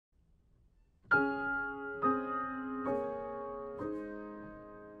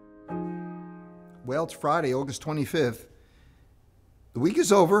Well, it's Friday, August 25th. The week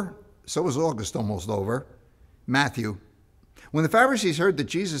is over. So is August almost over. Matthew. When the Pharisees heard that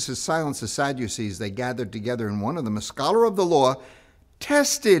Jesus had silenced the Sadducees, they gathered together, and one of them, a scholar of the law,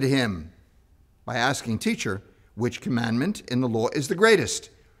 tested him by asking, "Teacher, which commandment in the law is the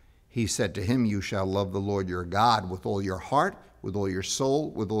greatest?" He said to him, "You shall love the Lord your God with all your heart, with all your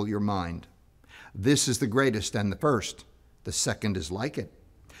soul, with all your mind. This is the greatest and the first. The second is like it.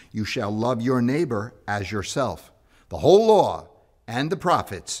 You shall love your neighbor as yourself. The whole law and the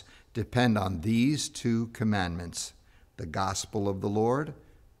prophets depend on these two commandments." The gospel of the Lord.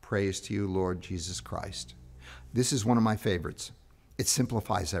 Praise to you, Lord Jesus Christ. This is one of my favorites. It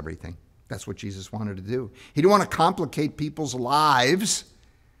simplifies everything. That's what Jesus wanted to do. He didn't want to complicate people's lives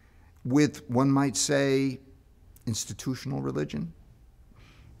with, one might say, institutional religion.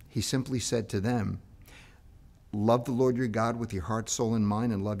 He simply said to them, love the Lord your God with your heart, soul, and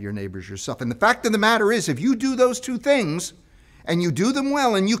mind, and love your neighbors yourself. And the fact of the matter is, if you do those two things, and you do them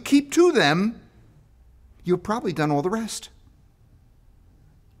well, and you keep to them, you've probably done all the rest.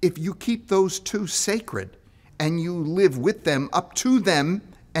 If you keep those two sacred, and you live with them, up to them,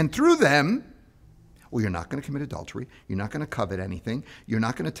 and through them, well, you're not going to commit adultery. You're not going to covet anything. You're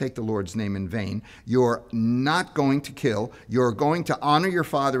not going to take the Lord's name in vain. You're not going to kill. You're going to honor your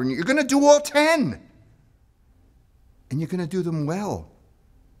father, and you're going to do all 10. And you're going to do them well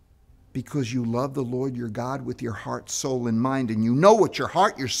because you love the Lord your God with your heart, soul, and mind, and you know what your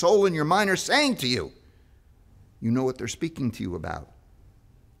heart, your soul, and your mind are saying to you. You know what they're speaking to you about.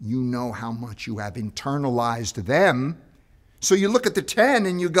 You know how much you have internalized them. So you look at the 10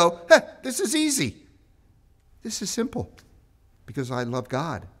 and you go, this is easy. This is simple because I love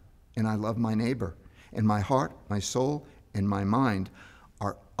God and I love my neighbor. And my heart, my soul, and my mind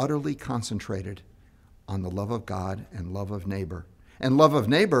are utterly concentrated on the love of God and love of neighbor. And love of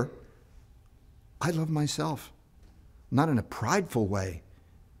neighbor, I love myself. Not in a prideful way,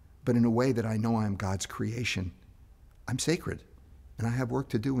 but in a way that I know I am God's creation. I'm sacred, and I have work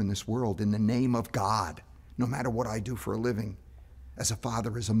to do in this world in the name of God, no matter what I do for a living, as a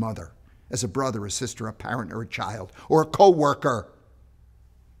father, as a mother, as a brother, a sister, a parent, or a child, or a co-worker.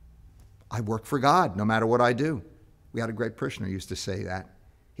 I work for God, no matter what I do. We had a great parishioner who used to say that.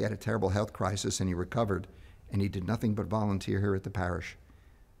 He had a terrible health crisis, and he recovered, and he did nothing but volunteer here at the parish.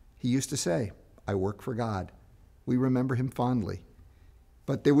 He used to say, I work for God. We remember him fondly.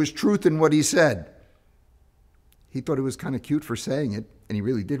 But there was truth in what he said. He thought it was kind of cute for saying it, and he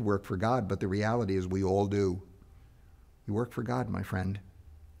really did work for God, but the reality is we all do. We work for God, my friend,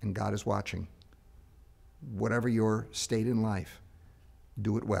 and God is watching. Whatever your state in life,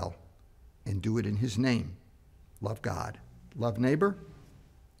 do it well, and do it in his name. Love God. Love neighbor.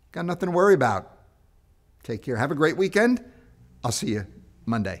 Got nothing to worry about. Take care. Have a great weekend. I'll see you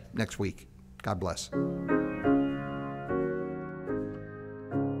Monday next week. God bless.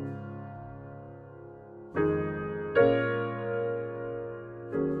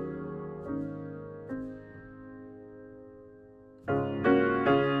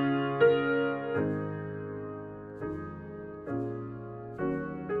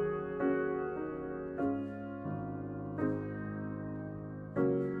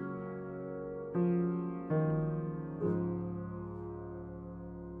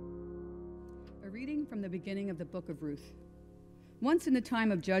 Reading from the beginning of the book of Ruth. Once in the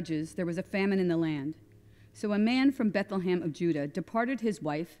time of Judges, there was a famine in the land. So a man from Bethlehem of Judah departed his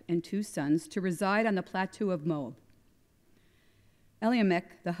wife and 2 sons to reside on the plateau of Moab.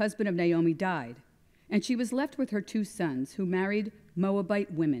 Elimelech, the husband of Naomi, died, and she was left with her 2 sons, who married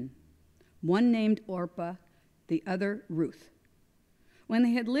Moabite women, one named Orpah, the other Ruth. When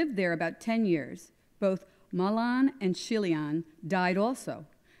they had lived there about 10 years, both Mahlon and Chilion died also,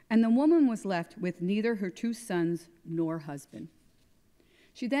 and the woman was left with neither her 2 sons nor husband.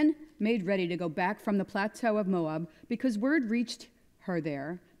 She then made ready to go back from the plateau of Moab because word reached her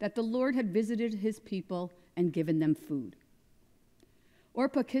there that the Lord had visited his people and given them food.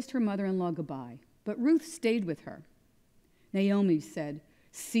 Orpah kissed her mother-in-law goodbye, but Ruth stayed with her. Naomi said,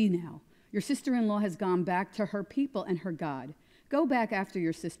 "See now, your sister-in-law has gone back to her people and her God. Go back after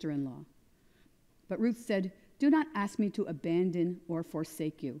your sister-in-law." But Ruth said, "Do not ask me to abandon or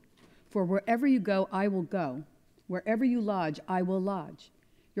forsake you, for wherever you go, I will go. Wherever you lodge, I will lodge.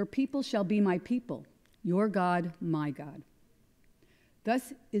 Your people shall be my people, your God, my God."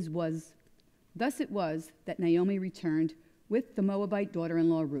 Thus it was that Naomi returned with the Moabite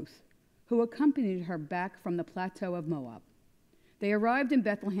daughter-in-law Ruth, who accompanied her back from the plateau of Moab. They arrived in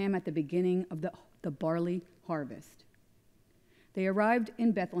Bethlehem at the beginning of the barley harvest.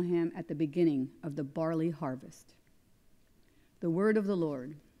 The word of the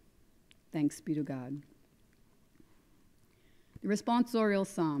Lord. Thanks be to God. The responsorial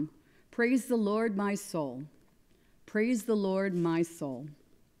psalm. Praise the Lord, my soul. Praise the Lord, my soul.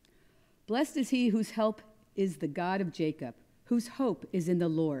 Blessed is he whose help is the God of Jacob, whose hope is in the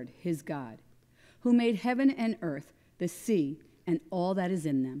Lord, his God, who made heaven and earth, the sea, and all that is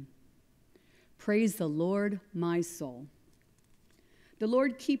in them. Praise the Lord, my soul. The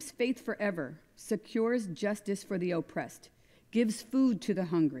Lord keeps faith forever, secures justice for the oppressed, gives food to the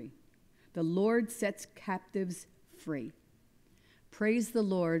hungry. The Lord sets captives free. Praise the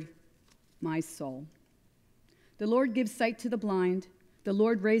Lord, my soul. The Lord gives sight to the blind. The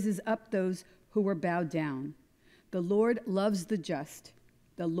Lord raises up those who were bowed down. The Lord loves the just.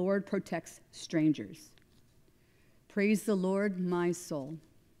 The Lord protects strangers. Praise the Lord, my soul.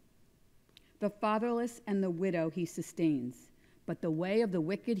 The fatherless and the widow he sustains, but the way of the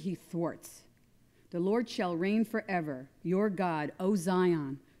wicked he thwarts. The Lord shall reign forever, your God, O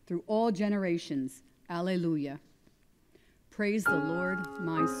Zion, through all generations. Alleluia. Praise the Lord,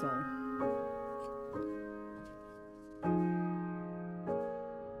 my soul.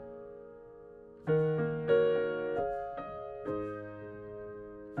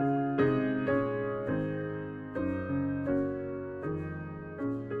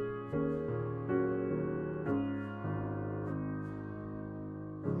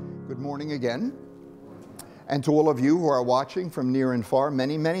 Good morning again. And to all of you who are watching from near and far,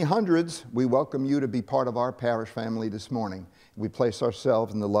 many, many hundreds, we welcome you to be part of our parish family this morning. We place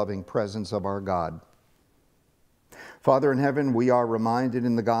ourselves in the loving presence of our God. Father in heaven, we are reminded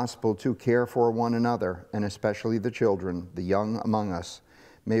in the gospel to care for one another, and especially the children, the young among us.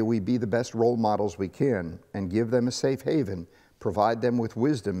 May we be the best role models we can and give them a safe haven, provide them with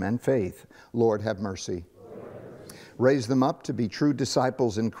wisdom and faith. Lord, have mercy. Raise them up to be true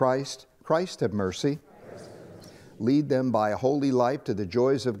disciples in Christ. Christ, have mercy. Lead them by a holy life to the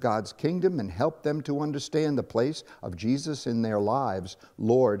joys of God's kingdom and help them to understand the place of Jesus in their lives.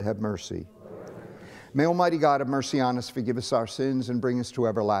 Lord, have mercy. May Almighty God have mercy on us, forgive us our sins, and bring us to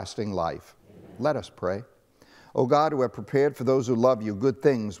everlasting life. Amen. Let us pray. O God, who have prepared for those who love you good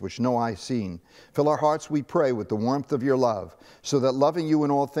things which no eye seen, fill our hearts, we pray, with the warmth of your love, so that loving you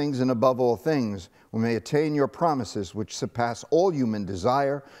in all things and above all things, we may attain your promises which surpass all human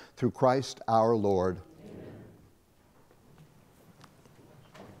desire through Christ our Lord.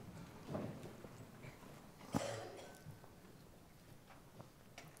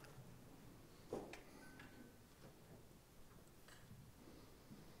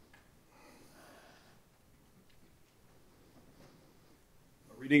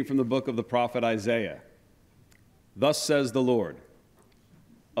 Reading from the book of the prophet Isaiah. Thus says the Lord,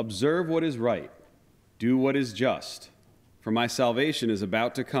 observe what is right, do what is just, for my salvation is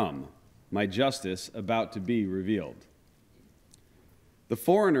about to come, my justice about to be revealed. The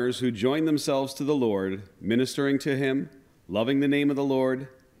foreigners who join themselves to the Lord, ministering to him, loving the name of the Lord,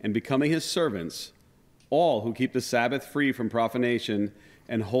 and becoming his servants, all who keep the Sabbath free from profanation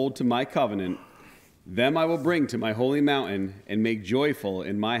and hold to my covenant, them I will bring to my holy mountain and make joyful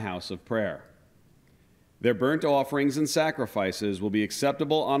in my house of prayer. Their burnt offerings and sacrifices will be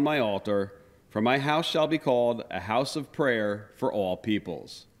acceptable on my altar, for my house shall be called a house of prayer for all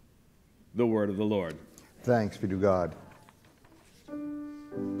peoples. The word of the Lord. Thanks be to God.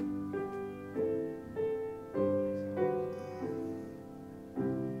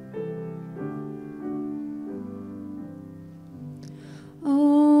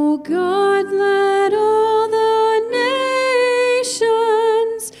 O God, let all the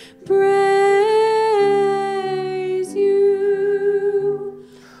nations praise you.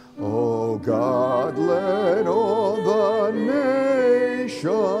 O God, let all the nations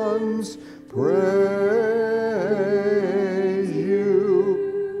praise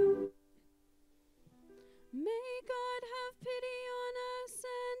you. May God have pity on us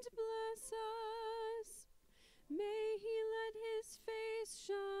and bless us. May he let his face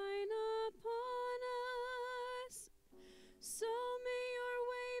shine upon us. So may your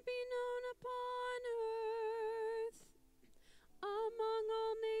way be known upon earth. Among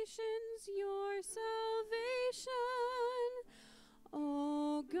all nations your salvation.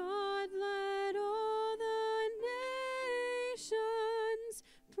 O God, let all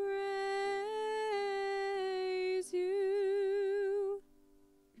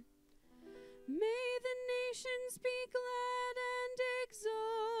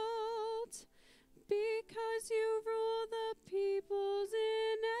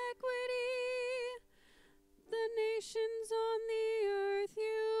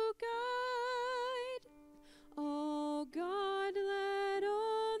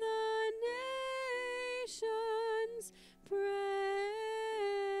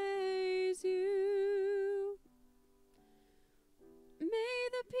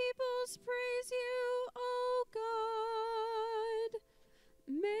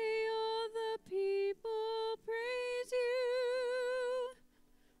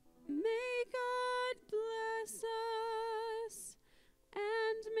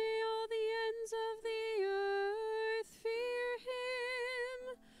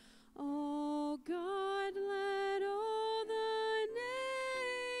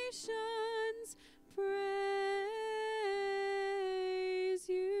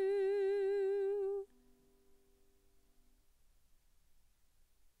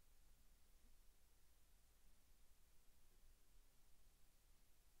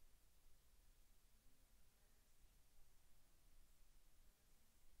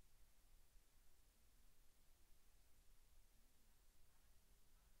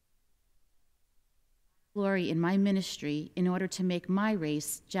glory in my ministry in order to make my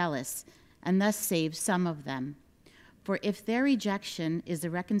race jealous and thus save some of them. For if their rejection is the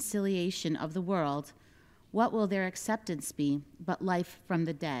reconciliation of the world, what will their acceptance be but life from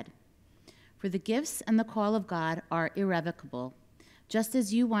the dead? For the gifts and the call of God are irrevocable. Just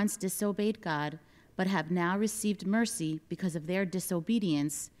as you once disobeyed God, but have now received mercy because of their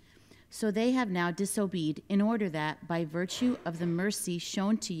disobedience, so they have now disobeyed in order that, by virtue of the mercy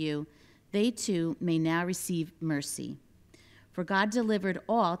shown to you, they too may now receive mercy. For God delivered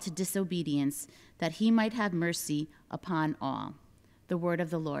all to disobedience, that he might have mercy upon all. The word of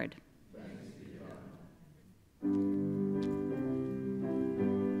the Lord. Thanks be to God.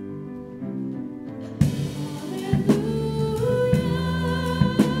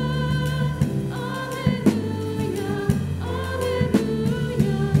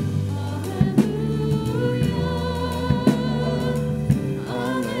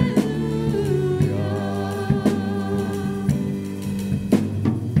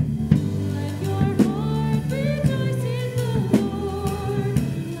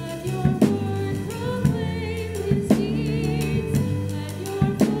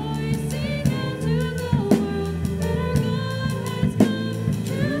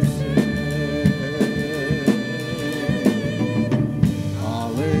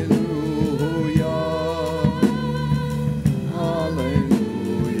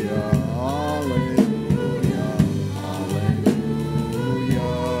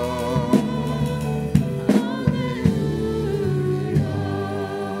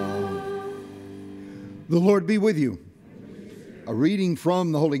 The Lord be with you. A reading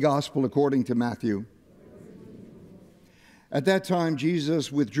from the Holy Gospel according to Matthew. At that time,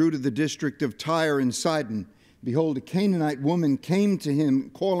 Jesus withdrew to the district of Tyre and Sidon. Behold, a Canaanite woman came to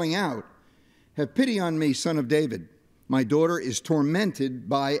him, calling out, "Have pity on me, son of David. My daughter is tormented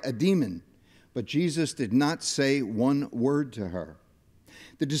by a demon." But Jesus did not say one word to her.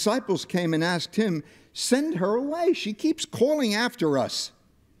 The disciples came and asked him, "Send her away. She keeps calling after us."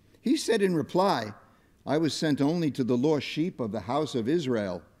 He said in reply, "I was sent only to the lost sheep of the house of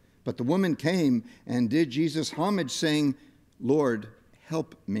Israel." But the woman came and did Jesus homage, saying, "Lord,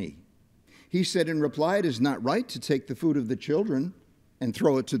 help me." He said in reply, "It is not right to take the food of the children and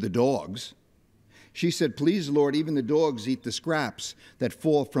throw it to the dogs." She said, "Please, Lord, even the dogs eat the scraps that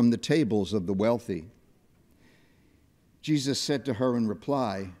fall from the tables of the wealthy." Jesus said to her in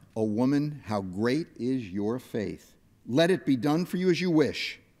reply, "O woman, how great is your faith! Let it be done for you as you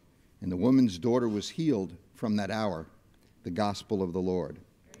wish." And the woman's daughter was healed from that hour. The gospel of the Lord.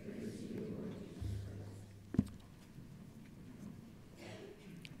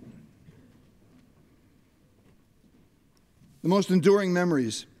 The most enduring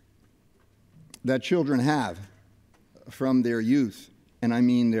memories that children have from their youth, and I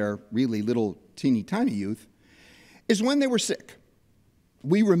mean their really little teeny tiny youth, is when they were sick.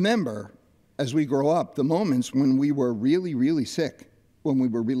 We remember, as we grow up, the moments when we were really, really sick, when we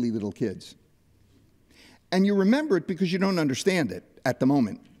were really little kids. And you remember it because you don't understand it at the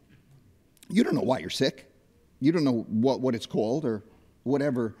moment. You don't know why you're sick. You don't know what it's called or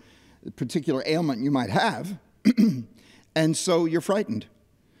whatever particular ailment you might have. And so you're frightened.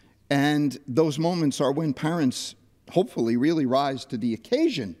 And those moments are when parents hopefully really rise to the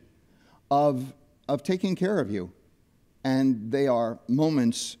occasion of taking care of you. And they are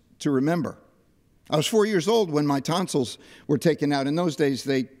moments to remember. I was 4 years old when my tonsils were taken out. In those days,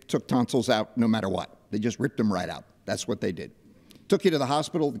 they took tonsils out no matter what. They just ripped them right out. That's what they did. Took you to the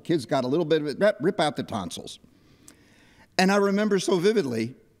hospital. The kids got a little bit of it. Rip out the tonsils. And I remember so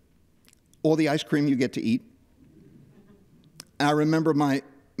vividly all the ice cream you get to eat. And I remember my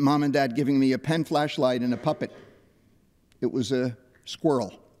mom and dad giving me a pen flashlight and a puppet. It was a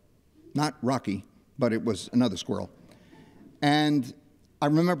squirrel. Not Rocky, but it was another squirrel. And I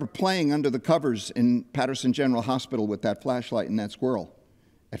remember playing under the covers in Patterson General Hospital with that flashlight and that squirrel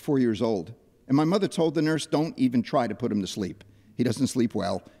at 4 years old. And my mother told the nurse, "Don't even try to put him to sleep. He doesn't sleep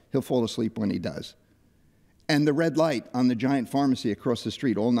well. He'll fall asleep when he does." And the red light on the giant pharmacy across the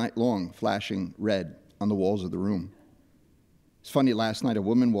street all night long, flashing red on the walls of the room. It's funny, last night a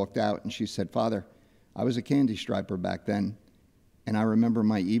woman walked out and she said, "Father, I was a candy striper back then, and I remember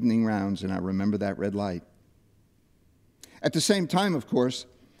my evening rounds and I remember that red light." At the same time, of course,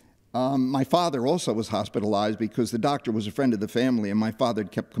 my father also was hospitalized because the doctor was a friend of the family, and my father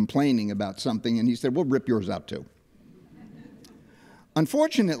kept complaining about something, and he said, "We'll rip yours out too."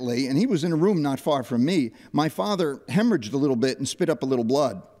 Unfortunately, and he was in a room not far from me, my father hemorrhaged a little bit and spit up a little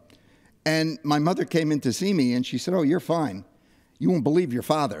blood. And my mother came in to see me, and she said, "Oh, you're fine. You won't believe your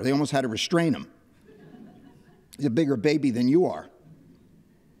father. They almost had to restrain him. He's a bigger baby than you are."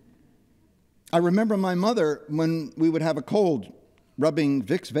 I remember my mother, when we would have a cold, rubbing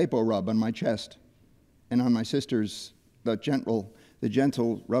Vicks Vapor Rub on my chest and on my sister's, the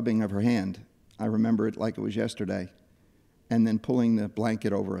gentle rubbing of her hand. I remember it like it was yesterday. And then pulling the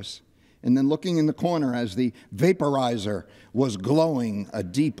blanket over us. And then looking in the corner as the vaporizer was glowing a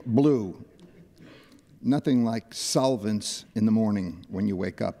deep blue. Nothing like solvents in the morning when you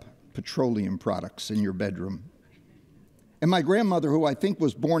wake up. Petroleum products in your bedroom. And my grandmother, who I think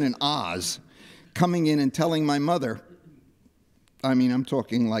was born in Oz, coming in and telling my mother, I mean, I'm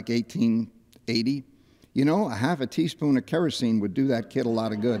talking like 1880, you know, a half a teaspoon of kerosene would do that kid a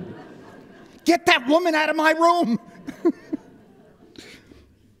lot of good. Get that woman out of my room!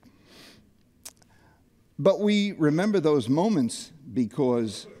 But we remember those moments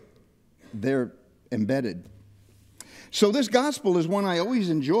because they're embedded. So this gospel is one I always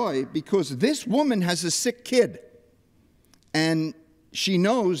enjoy because this woman has a sick kid. And she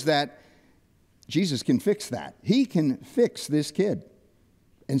knows that Jesus can fix that. He can fix this kid.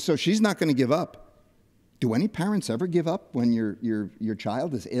 And so she's not going to give up. Do any parents ever give up when your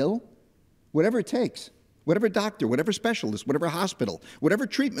child is ill? Whatever it takes. Whatever doctor, whatever specialist, whatever hospital, whatever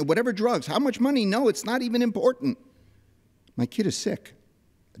treatment, whatever drugs, how much money? No, it's not even important. My kid is sick.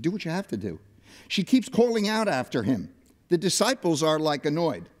 Do what you have to do. She keeps calling out after him. The disciples are like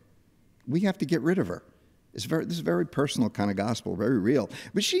annoyed. We have to get rid of her. This is a very personal kind of gospel, very real.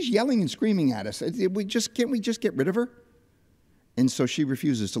 But she's yelling and screaming at us. Can't we just get rid of her? And so she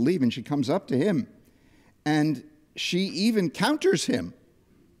refuses to leave, and she comes up to him. And she even counters him.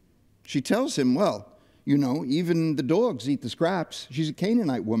 She tells him, well, you know, even the dogs eat the scraps. She's a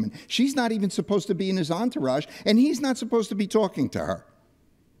Canaanite woman. She's not even supposed to be in his entourage, and he's not supposed to be talking to her.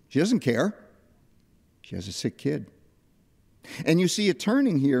 She doesn't care. She has a sick kid. And you see a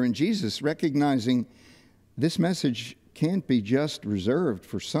turning here in Jesus, recognizing this message can't be just reserved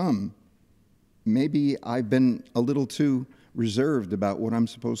for some. Maybe I've been a little too reserved about what I'm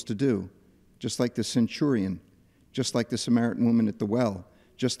supposed to do, just like the centurion, just like the Samaritan woman at the well,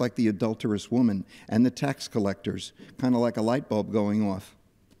 just like the adulterous woman and the tax collectors, kind of like a light bulb going off.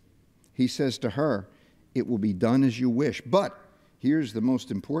 He says to her, it will be done as you wish. But here's the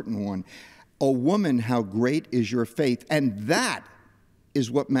most important one. O woman, how great is your faith? And that is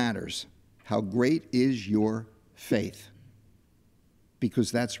what matters. How great is your faith?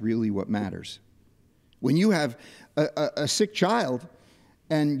 Because that's really what matters. When you have a sick child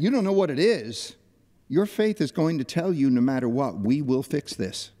and you don't know what it is, your faith is going to tell you no matter what, we will fix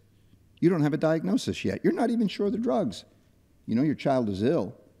this. You don't have a diagnosis yet. You're not even sure of the drugs. You know your child is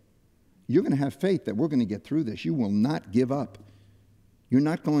ill. You're going to have faith that we're going to get through this. You will not give up. You're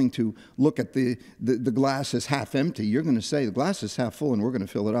not going to look at the glass as half empty. You're going to say the glass is half full and we're going to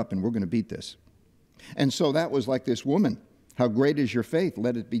fill it up and we're going to beat this. And so that was like this woman. How great is your faith?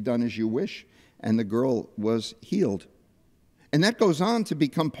 Let it be done as you wish. And the girl was healed. And that goes on to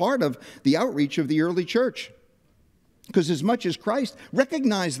become part of the outreach of the early church. Because as much as Christ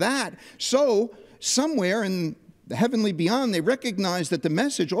recognized that, so somewhere in the heavenly beyond, they recognized that the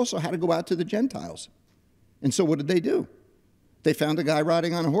message also had to go out to the Gentiles. And so what did they do? They found a guy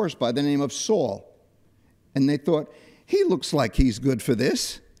riding on a horse by the name of Saul. And they thought, he looks like he's good for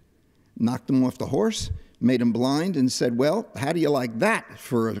this. Knocked him off the horse, made him blind, and said, well, how do you like that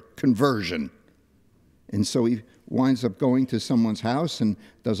for a conversion? And so he winds up going to someone's house and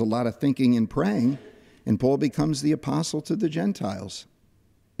does a lot of thinking and praying, and Paul becomes the apostle to the Gentiles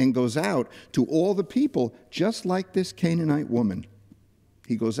and goes out to all the people, just like this Canaanite woman.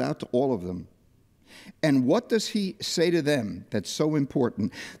 He goes out to all of them. And what does he say to them that's so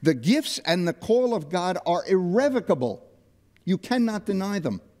important? The gifts and the call of God are irrevocable. You cannot deny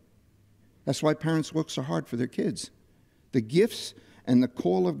them. That's why parents work so hard for their kids. The gifts and the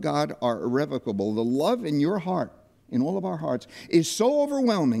call of God are irrevocable. The love in your heart, in all of our hearts, is so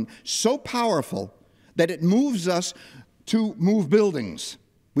overwhelming, so powerful, that it moves us to move buildings.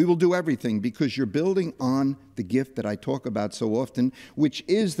 We will do everything because you're building on the gift that I talk about so often, which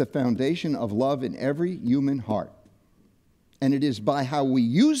is the foundation of love in every human heart. And it is by how we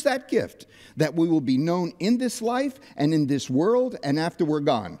use that gift that we will be known in this life and in this world and after we're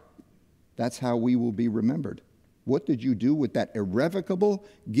gone. That's how we will be remembered. What did you do with that irrevocable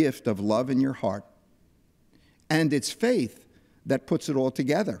gift of love in your heart? And it's faith that puts it all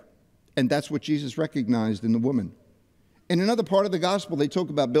together. And that's what Jesus recognized in the woman. In another part of the gospel, they talk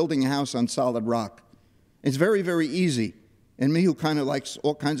about building a house on solid rock. It's very, very easy. And me, who kind of likes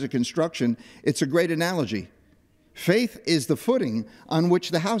all kinds of construction, it's a great analogy. Faith is the footing on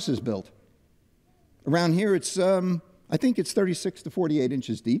which the house is built. Around here, it's, I think it's 36 to 48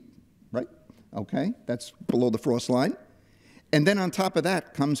 inches deep, right? Okay, that's below the frost line. And then on top of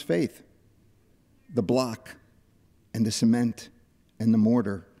that comes faith. the block and the cement and the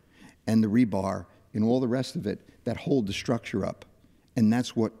mortar and the rebar and all the rest of it that hold the structure up. And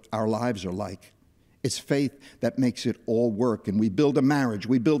that's what our lives are like. It's faith that makes it all work. And we build a marriage,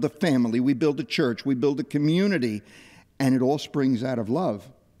 we build a family, we build a church, we build a community, and it all springs out of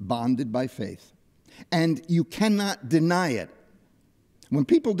love, bonded by faith. And you cannot deny it. When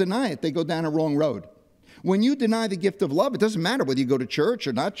people deny it, they go down a wrong road. When you deny the gift of love, it doesn't matter whether you go to church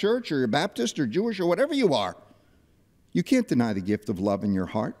or not church or you're Baptist or Jewish or whatever you are. You can't deny the gift of love in your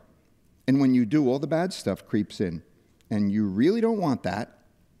heart. And when you do, all the bad stuff creeps in. And you really don't want that.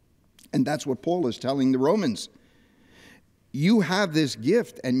 And that's what Paul is telling the Romans. You have this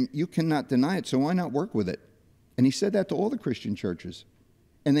gift and you cannot deny it, so why not work with it? And he said that to all the Christian churches.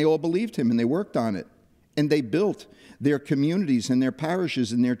 And they all believed him and they worked on it. And they built their communities and their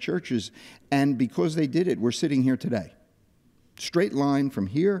parishes and their churches. And because they did it, we're sitting here today. Straight line from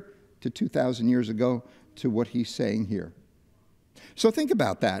here to 2,000 years ago to what he's saying here. So think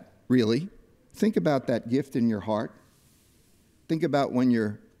about that, really. Think about that gift in your heart. Think about when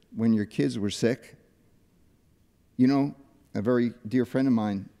your kids were sick. You know, a very dear friend of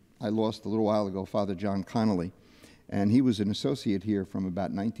mine I lost a little while ago, Father John Connolly, and he was an associate here from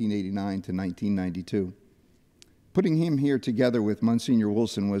about 1989 to 1992. Putting him here together with Monsignor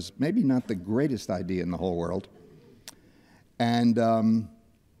Wilson was maybe not the greatest idea in the whole world. And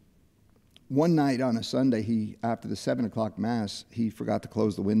one night on a Sunday, after the 7 o'clock Mass, he forgot to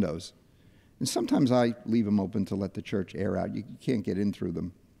close the windows. And sometimes I leave them open to let the church air out. You can't get in through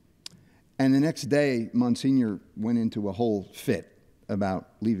them. And the next day, Monsignor went into a whole fit about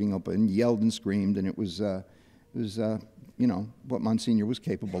leaving open, yelled and screamed, and it was you know, what Monsignor was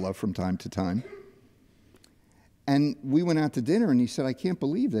capable of from time to time. And we went out to dinner, and he said, I can't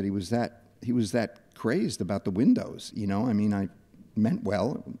believe that he was that crazed about the windows. You know, I mean, I meant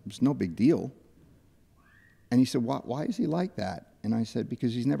well. It was no big deal. And he said, why is he like that? And I said,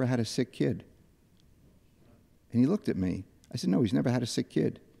 because he's never had a sick kid. And he looked at me. I said, no, he's never had a sick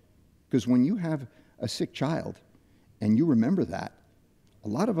kid. Because when you have a sick child and you remember that, a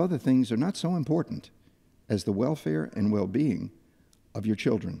lot of other things are not so important as the welfare and well-being of your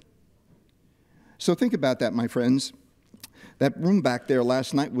children. So think about that, my friends. That room back there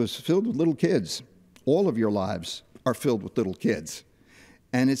last night was filled with little kids. All of your lives are filled with little kids.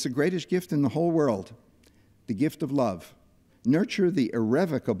 And it's the greatest gift in the whole world, the gift of love. Nurture the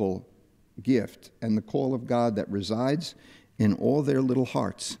irrevocable gift and the call of God that resides in all their little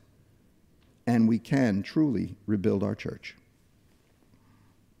hearts. And we can truly rebuild our church.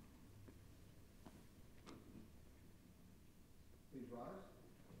 Please rise.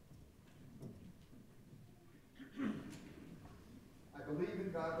 I believe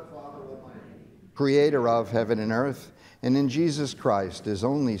in God the Father Almighty, creator of heaven and earth, and in Jesus Christ, his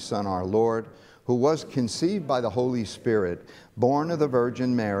only Son, our Lord, who was conceived by the Holy Spirit, born of the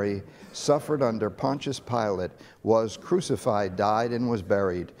Virgin Mary, suffered under Pontius Pilate, was crucified, died, and was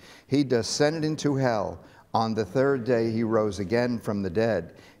buried. He descended into hell. On the third day he rose again from the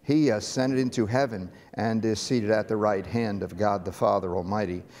dead. He ascended into heaven and is seated at the right hand of God the Father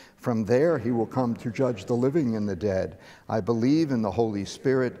Almighty. From there he will come to judge the living and the dead. I believe in the Holy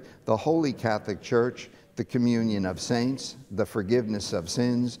Spirit, the Holy Catholic Church, the communion of saints, the forgiveness of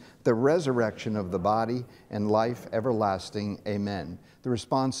sins, the resurrection of the body, and life everlasting. Amen. The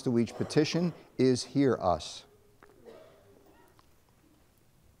response to each petition is, hear us.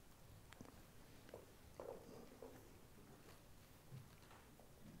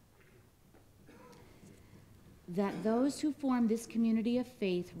 That those who form this community of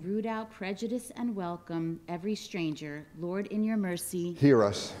faith root out prejudice and welcome every stranger, Lord, in your mercy. Hear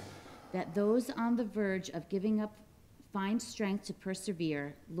us. That those on the verge of giving up find strength to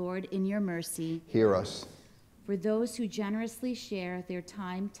persevere, Lord, in your mercy. Hear us. For those who generously share their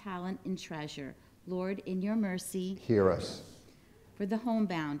time, talent, and treasure, Lord, in your mercy. Hear us. For the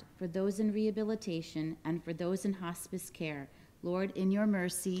homebound, for those in rehabilitation, and for those in hospice care, Lord, in your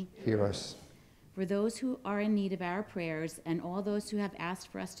mercy. Hear us. For those who are in need of our prayers, and all those who have asked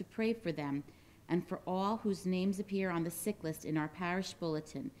for us to pray for them, and for all whose names appear on the sick list in our parish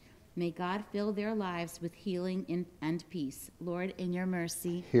bulletin, may God fill their lives with healing and peace. Lord, in your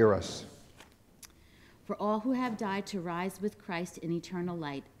mercy. Hear us. For all who have died to rise with Christ in eternal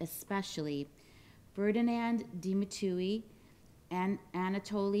light, especially Ferdinand Dimitui, and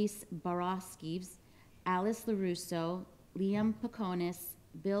Anatolis Baraskivs, Alice LaRusso, Liam Paconis,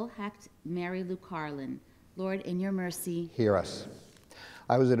 Bill Hecht, Mary Lou Carlin. Lord, in your mercy. Hear us.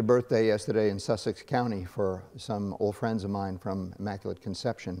 I was at a birthday yesterday in Sussex County for some old friends of mine from Immaculate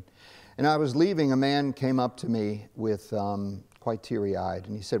Conception. And I was leaving, a man came up to me with quite teary-eyed,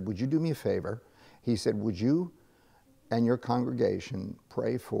 and he said, would you do me a favor He said, would you and your congregation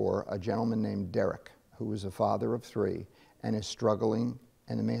pray for a gentleman named Derek, who is a father of 3 and is struggling,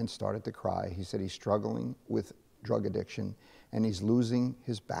 and the man started to cry. He said he's struggling with drug addiction and he's losing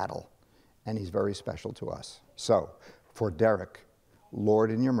his battle, and he's very special to us. So, for Derek,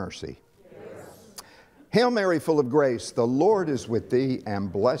 Lord, in your mercy. Hail Mary, full of grace, the Lord is with thee,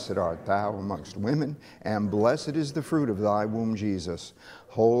 and blessed art thou amongst women, and blessed is the fruit of thy womb, Jesus.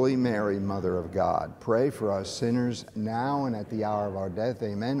 Holy Mary, Mother of God, pray for us sinners, now and at the hour of our death.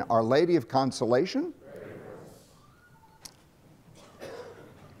 Amen. Our Lady of Consolation.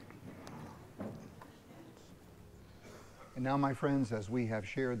 And now, my friends, as we have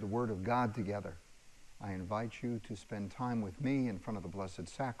shared the Word of God together, I invite you to spend time with me in front of the Blessed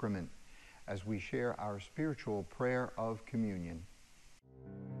Sacrament as we share our spiritual prayer of communion.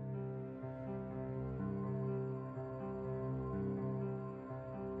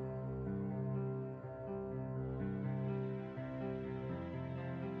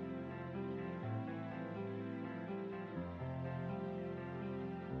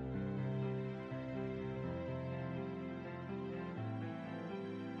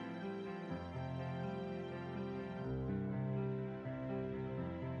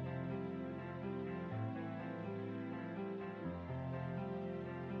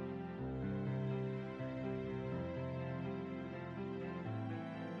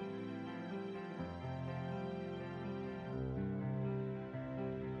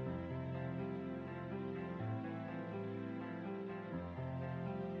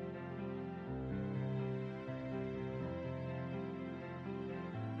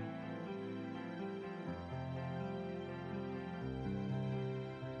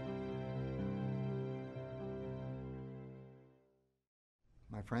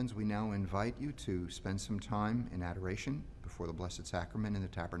 My friends, we now invite you to spend some time in adoration before the Blessed Sacrament in the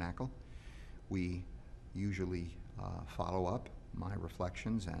tabernacle. We usually follow up my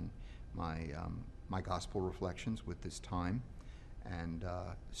reflections and my gospel reflections with this time. And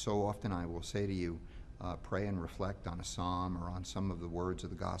so often I will say to you, pray and reflect on a psalm or on some of the words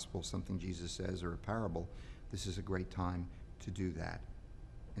of the gospel, something Jesus says, or a parable. This is a great time to do that.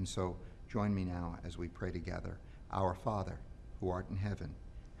 And so join me now as we pray together. Our Father, who art in heaven,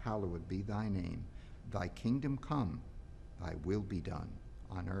 hallowed be thy name. Thy kingdom come, thy will be done,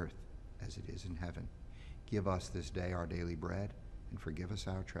 on earth as it is in heaven. Give us this day our daily bread, and forgive us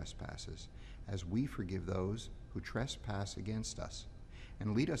our trespasses, as we forgive those who trespass against us.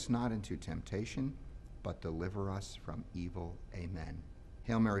 And lead us not into temptation, but deliver us from evil. Amen.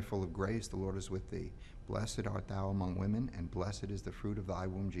 Hail Mary, full of grace, the Lord is with thee. Blessed art thou among women, and blessed is the fruit of thy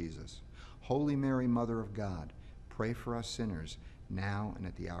womb, Jesus. Holy Mary, Mother of God, pray for us sinners, now and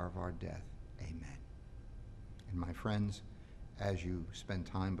at the hour of our death. Amen. And my friends, as you spend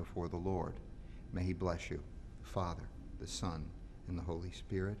time before the Lord, may he bless you, the Father, the Son, and the Holy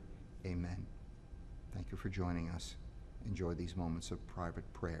Spirit. Amen. Thank you for joining us. Enjoy these moments of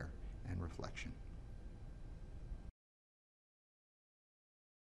private prayer and reflection.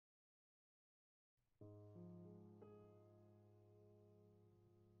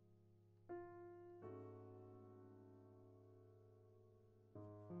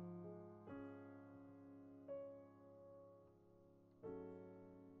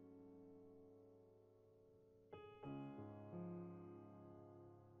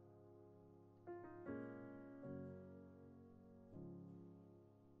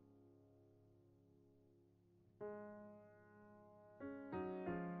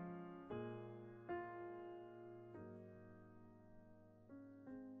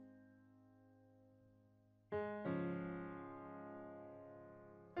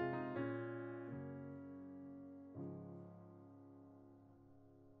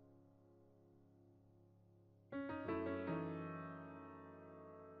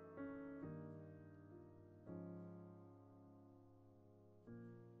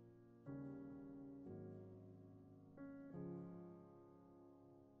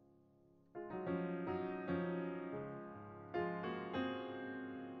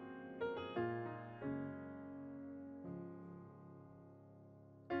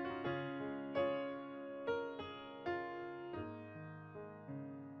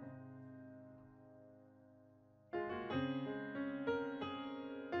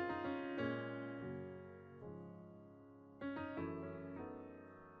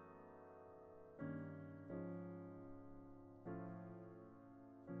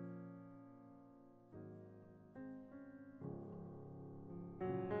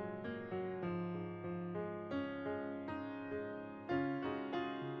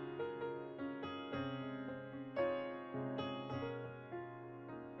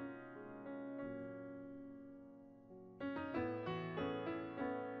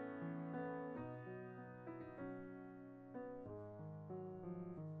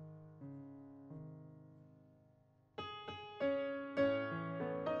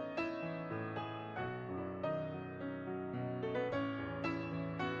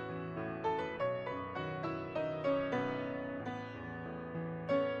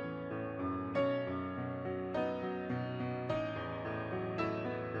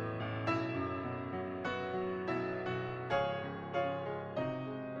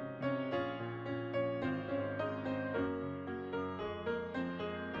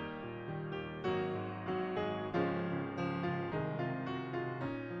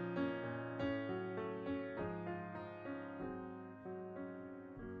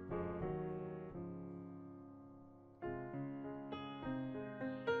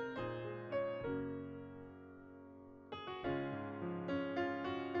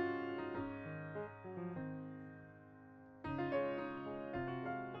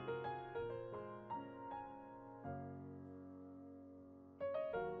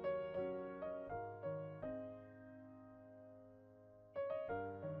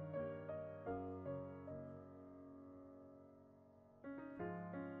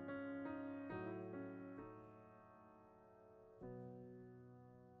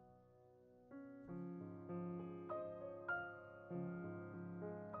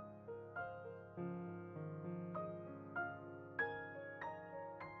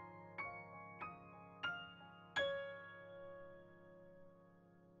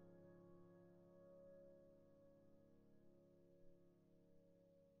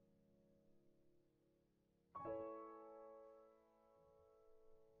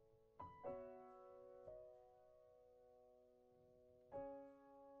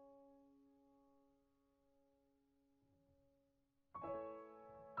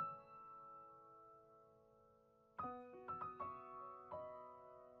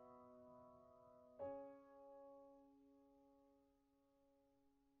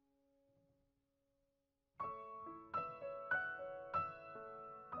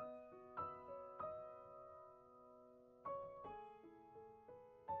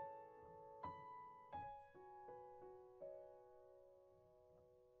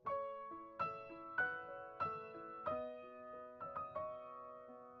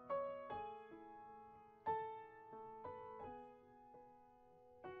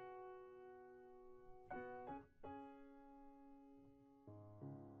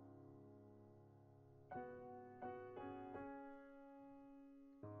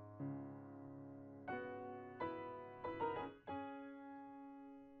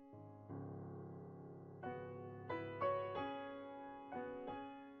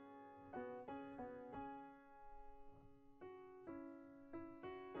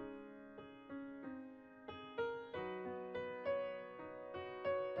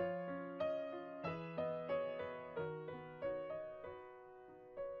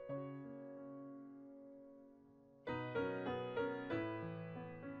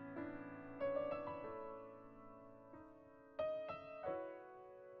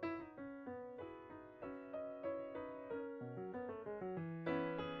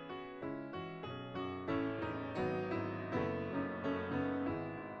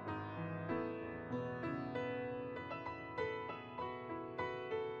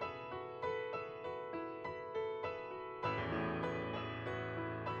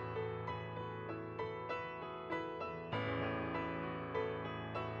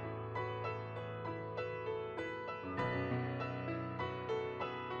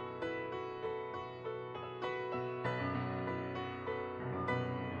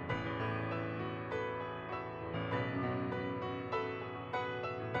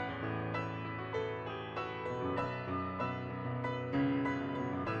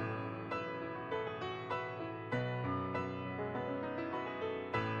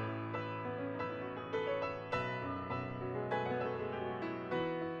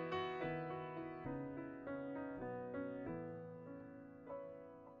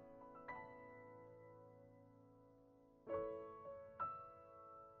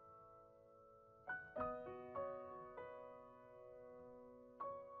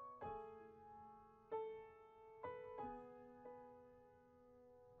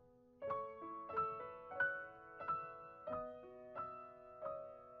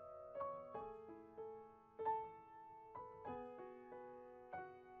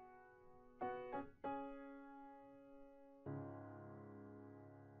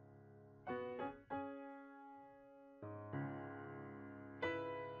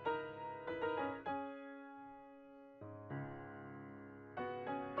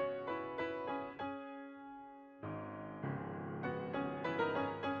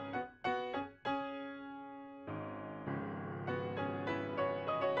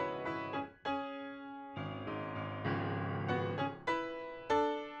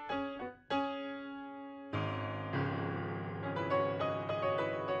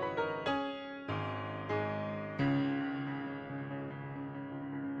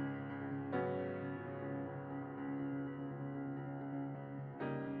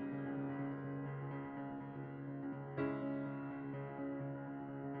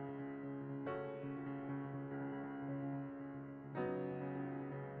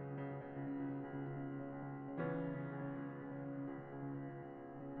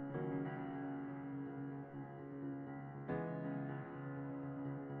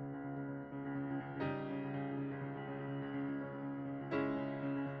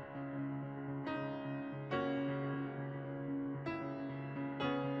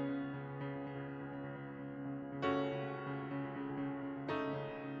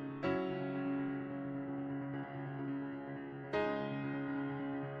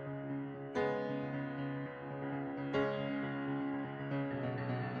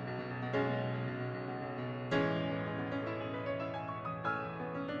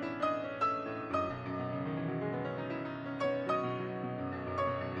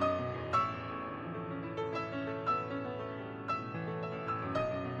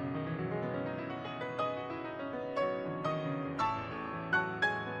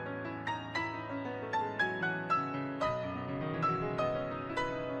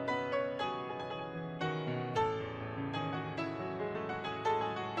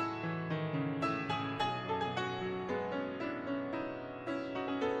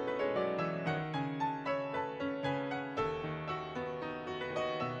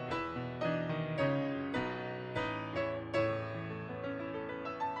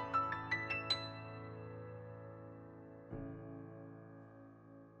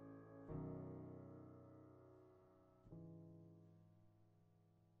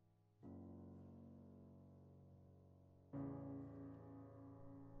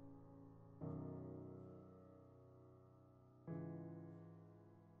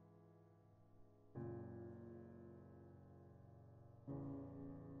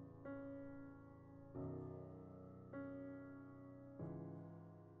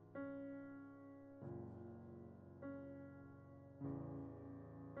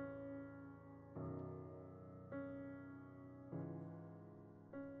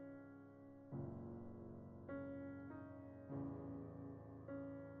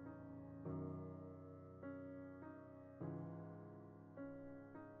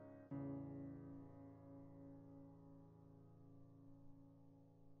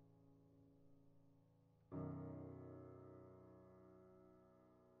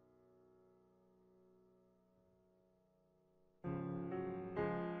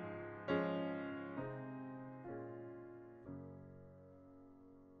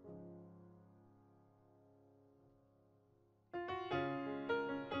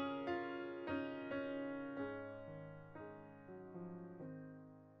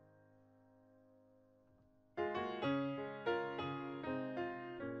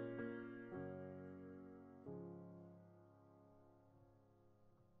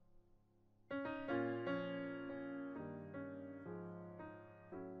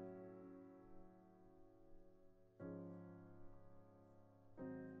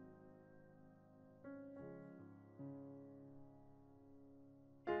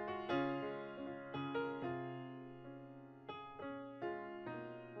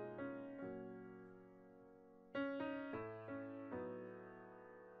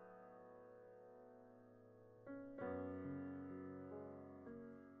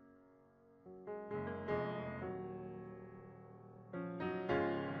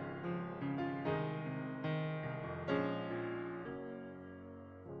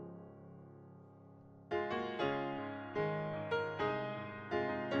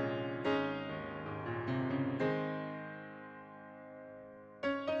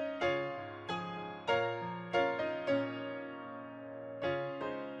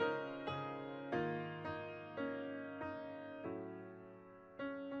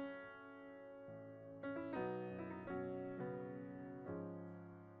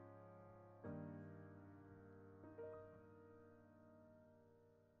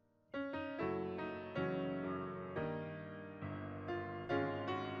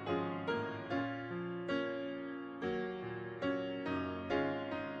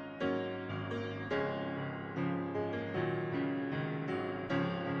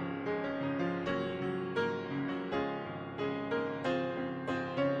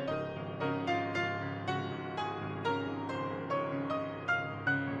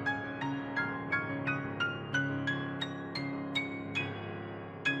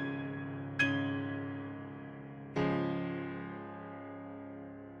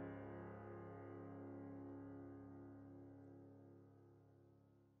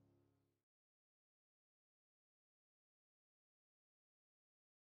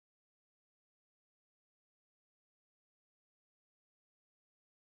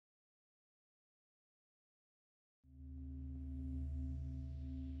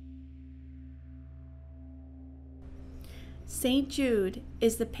 St. Jude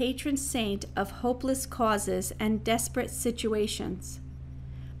is the patron saint of hopeless causes and desperate situations.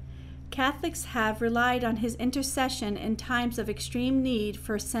 Catholics have relied on his intercession in times of extreme need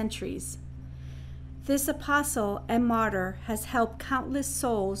for centuries. This apostle and martyr has helped countless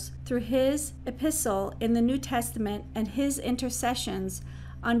souls through his epistle in the New Testament and his intercessions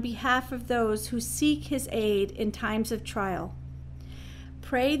on behalf of those who seek his aid in times of trial.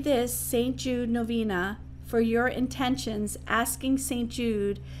 Pray this St. Jude novena for your intentions, asking St.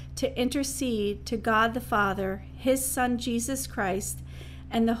 Jude to intercede to God the Father, his Son Jesus Christ,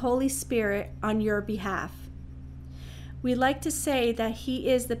 and the Holy Spirit on your behalf. We like to say that he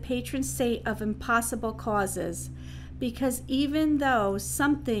is the patron saint of impossible causes, because even though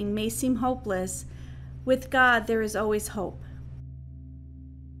something may seem hopeless, with God there is always hope.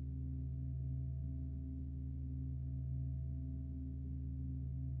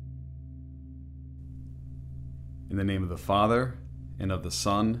 In the name of the Father, and of the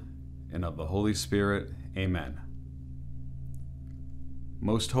Son, and of the Holy Spirit, amen.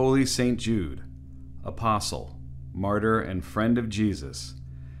 Most Holy St. Jude, Apostle, Martyr, and Friend of Jesus,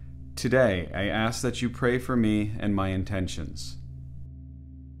 today I ask that you pray for me and my intentions.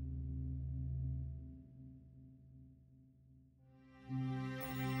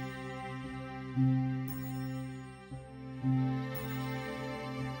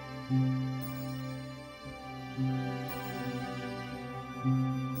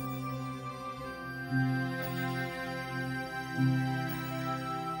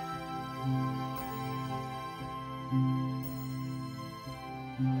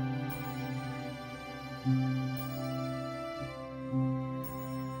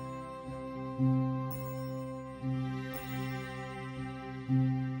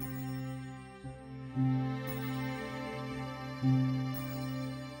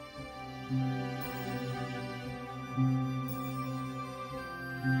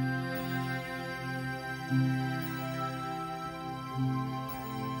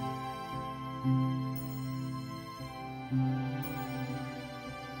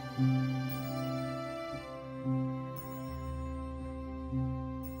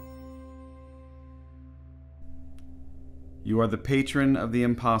 You are the patron of the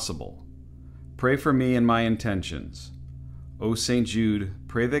impossible. Pray for me and my intentions. O St. Jude,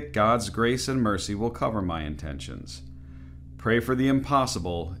 pray that God's grace and mercy will cover my intentions. Pray for the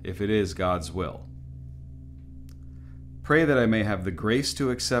impossible if it is God's will. Pray that I may have the grace to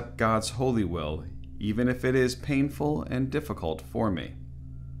accept God's holy will, even if it is painful and difficult for me.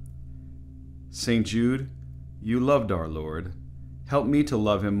 St. Jude, you loved our Lord. Help me to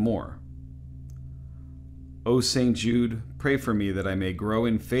love him more. O St. Jude, pray for me that I may grow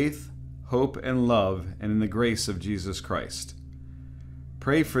in faith, hope, and love, and in the grace of Jesus Christ.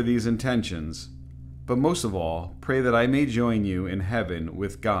 Pray for these intentions, but most of all, pray that I may join you in heaven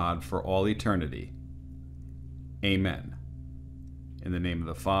with God for all eternity. Amen. In the name of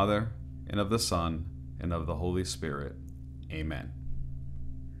the Father, and of the Son, and of the Holy Spirit. Amen.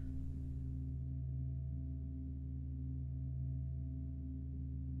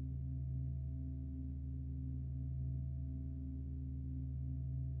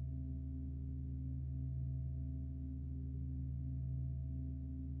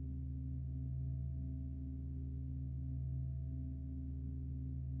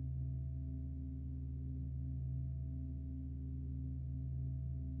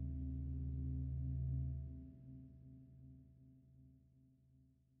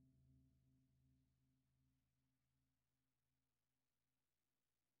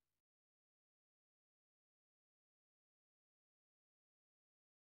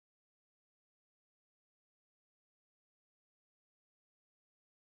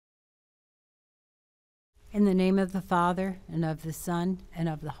 In the name of the Father, and of the Son, and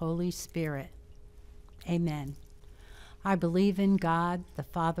of the Holy Spirit. Amen. I believe in God, the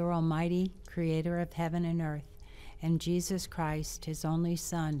Father Almighty, creator of heaven and earth, and Jesus Christ, his only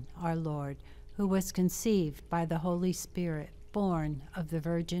Son, our Lord, who was conceived by the Holy Spirit, born of the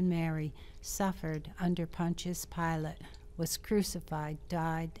Virgin Mary, suffered under Pontius Pilate, was crucified,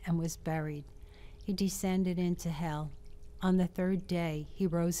 died, and was buried. He descended into hell. On the third day he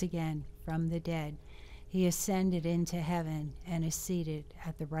rose again from the dead. He ascended into heaven and is seated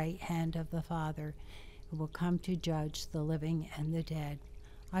at the right hand of the Father, who will come to judge the living and the dead.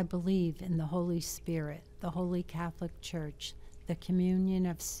 I believe in the Holy Spirit, the Holy Catholic Church, the communion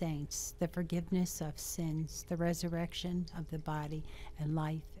of saints, the forgiveness of sins, the resurrection of the body, and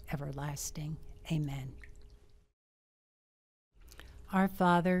life everlasting. Amen. Our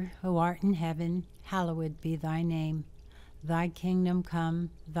Father, who art in heaven, hallowed be thy name. Thy kingdom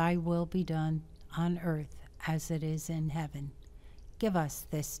come, thy will be done, on earth as it is in heaven. Give us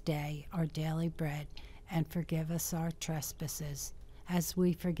this day our daily bread, and forgive us our trespasses, as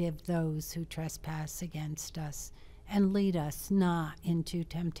we forgive those who trespass against us. And lead us not into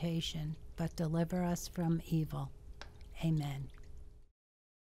temptation, but deliver us from evil. Amen.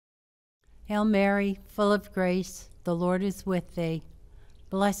 Hail Mary, full of grace, the Lord is with thee.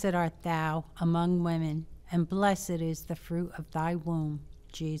 Blessed art thou among women, and blessed is the fruit of thy womb,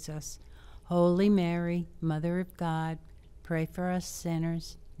 Jesus. Holy Mary, Mother of God, pray for us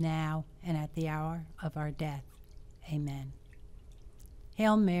sinners, now and at the hour of our death. Amen.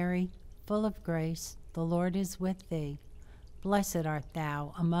 Hail Mary, full of grace, the Lord is with thee. Blessed art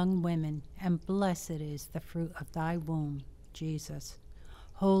thou among women, and blessed is the fruit of thy womb, Jesus.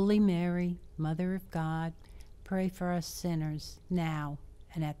 Holy Mary, Mother of God, pray for us sinners, now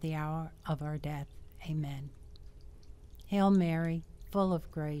and at the hour of our death. Amen. Hail Mary, full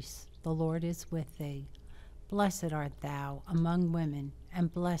of grace, the Lord is with thee. Blessed art thou among women,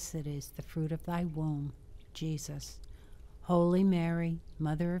 and blessed is the fruit of thy womb, Jesus. Holy Mary,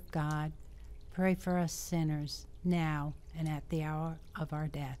 Mother of God, pray for us sinners, now and at the hour of our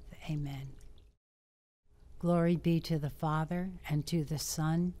death. Amen. Glory be to the Father, and to the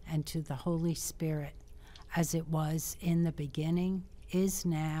Son, and to the Holy Spirit, as it was in the beginning, is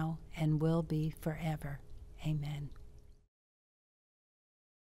now, and will be forever. Amen.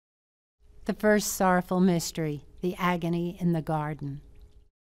 The first sorrowful mystery, the agony in the garden.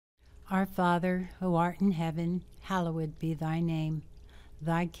 Our Father, who art in heaven, hallowed be thy name.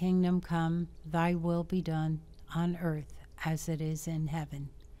 Thy kingdom come, thy will be done, on earth as it is in heaven.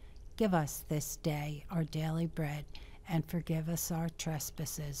 Give us this day our daily bread, and forgive us our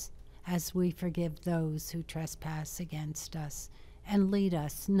trespasses, as we forgive those who trespass against us. And lead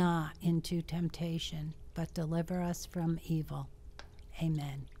us not into temptation, but deliver us from evil.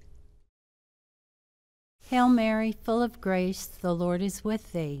 Amen. Hail Mary, full of grace, the Lord is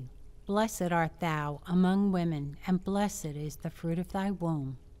with thee. Blessed art thou among women, and blessed is the fruit of thy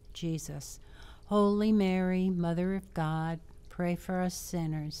womb, Jesus. Holy Mary, Mother of God, pray for us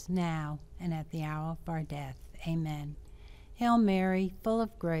sinners, now and at the hour of our death. Amen. Hail Mary, full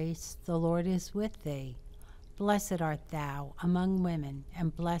of grace, the Lord is with thee. Blessed art thou among women,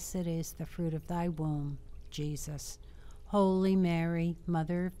 and blessed is the fruit of thy womb, Jesus. Holy Mary,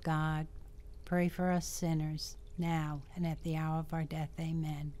 Mother of God, pray for us sinners, now and at the hour of our death.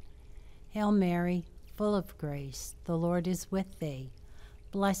 Amen. Hail Mary, full of grace, the Lord is with thee.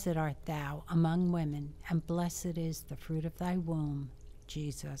 Blessed art thou among women, and blessed is the fruit of thy womb,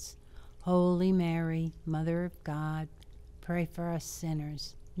 Jesus. Holy Mary, Mother of God, pray for us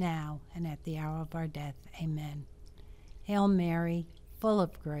sinners, now and at the hour of our death. Amen. Hail Mary, full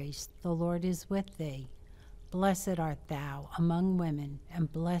of grace, the Lord is with thee. Blessed art thou among women,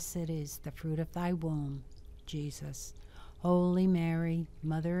 and blessed is the fruit of thy womb, Jesus. Holy Mary,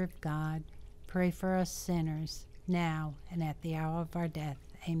 Mother of God, pray for us sinners, now and at the hour of our death.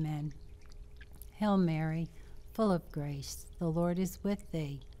 Amen. Hail Mary, full of grace, the Lord is with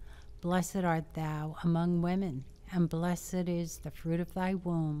thee. Blessed art thou among women, and blessed is the fruit of thy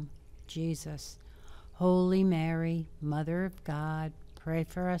womb, Jesus. Holy Mary, Mother of God, pray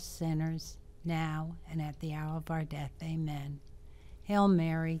for us sinners, now and at the hour of our death. Amen. Hail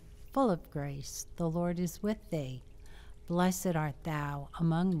Mary, full of grace, the Lord is with thee. Blessed art thou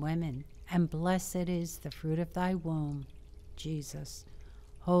among women, and blessed is the fruit of thy womb, Jesus.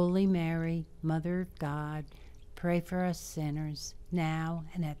 Holy Mary, Mother of God, pray for us sinners, now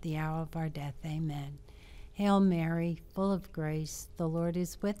and at the hour of our death. Amen. Hail Mary, full of grace, the Lord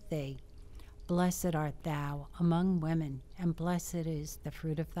is with thee. Blessed art thou among women, and blessed is the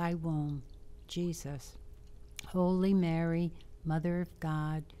fruit of thy womb, Jesus. Holy Mary, Mother of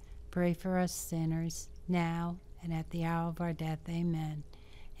God, pray for us sinners, now and at the hour of our death. Amen.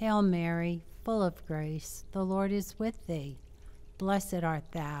 Hail Mary, full of grace, the Lord is with thee. Blessed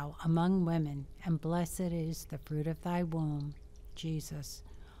art thou among women, and blessed is the fruit of thy womb, Jesus.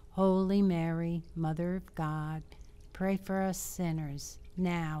 Holy Mary, Mother of God, pray for us sinners,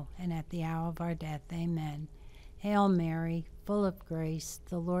 now and at the hour of our death. Amen. Hail Mary, full of grace,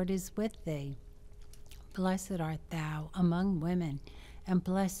 the Lord is with thee. Blessed art thou among women, and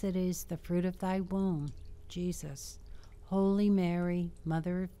blessed is the fruit of thy womb, Jesus. Holy Mary,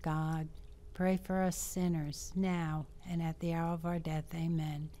 Mother of God, pray for us sinners, now and at the hour of our death.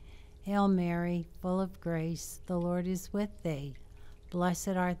 Amen. Hail Mary, full of grace, the Lord is with thee. Blessed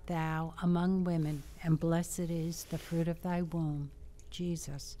art thou among women, and blessed is the fruit of thy womb,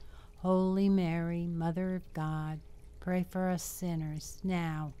 Jesus. Holy Mary, Mother of God, pray for us sinners,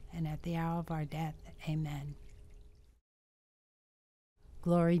 now and at the hour of our death. Amen.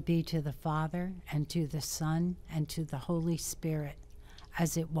 Glory be to the Father, and to the Son, and to the Holy Spirit,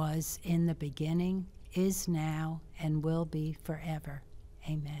 as it was in the beginning, is now, and will be forever.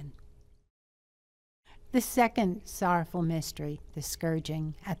 Amen. The second sorrowful mystery, the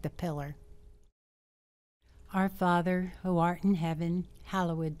scourging at the pillar. Our Father, who art in heaven,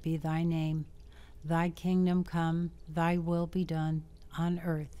 hallowed be thy name. Thy kingdom come, thy will be done, on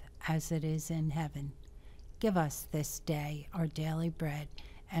earth as it is in heaven. Give us this day our daily bread,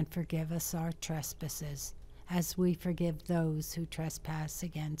 and forgive us our trespasses, as we forgive those who trespass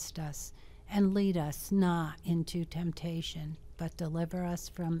against us. And lead us not into temptation, but deliver us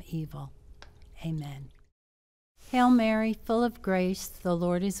from evil. Amen. Hail Mary, full of grace, the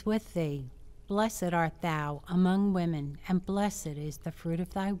Lord is with thee. Blessed art thou among women, and blessed is the fruit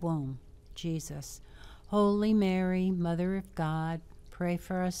of thy womb, Jesus. Holy Mary, Mother of God, pray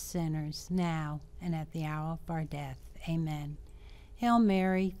for us sinners, now and at the hour of our death. Amen. Hail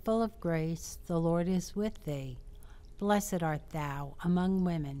Mary, full of grace, the Lord is with thee. Blessed art thou among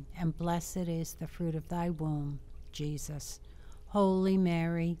women, and blessed is the fruit of thy womb, Jesus. Holy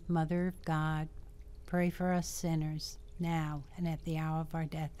Mary, Mother of God, pray for us sinners, now and at the hour of our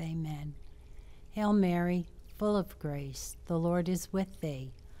death. Amen. Hail Mary, full of grace, the Lord is with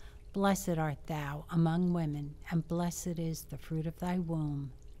thee. Blessed art thou among women, and blessed is the fruit of thy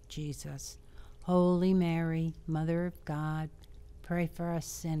womb, Jesus. Holy Mary, Mother of God, pray for us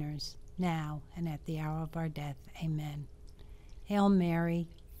sinners, now and at the hour of our death. Amen. Hail Mary,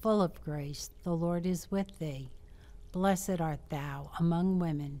 full of grace, the Lord is with thee. Blessed art thou among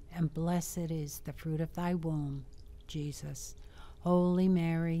women, and blessed is the fruit of thy womb, Jesus. Holy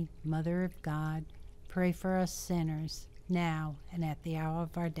Mary, Mother of God, pray for us sinners, now and at the hour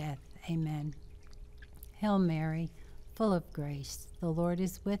of our death. Amen. Hail Mary, full of grace, the Lord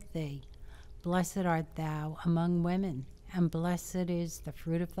is with thee. Blessed art thou among women, and blessed is the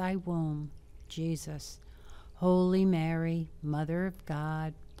fruit of thy womb, Jesus. Holy Mary, Mother of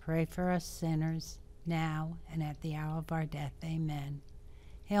God, pray for us sinners, now and at the hour of our death. Amen.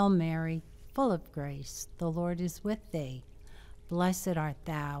 Hail Mary, full of grace, the Lord is with thee. Blessed art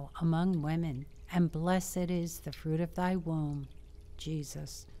thou among women, and blessed is the fruit of thy womb,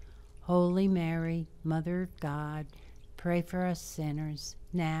 Jesus. Holy Mary, Mother of God, pray for us sinners,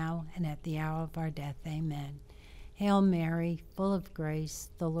 now and at the hour of our death. Amen. Hail Mary, full of grace,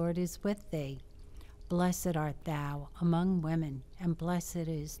 the Lord is with thee. Blessed art thou among women, and blessed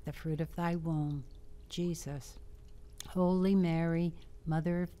is the fruit of thy womb, Jesus. Holy Mary,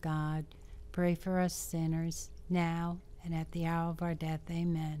 Mother of God, pray for us sinners, now and at the hour of our death.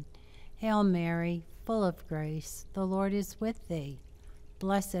 Amen. Hail Mary, full of grace, the Lord is with thee.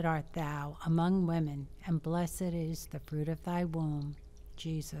 Blessed art thou among women, and blessed is the fruit of thy womb,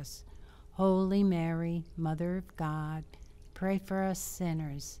 Jesus. Holy Mary, Mother of God, pray for us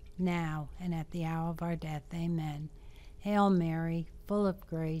sinners, now and at the hour of our death. Amen. Hail Mary, full of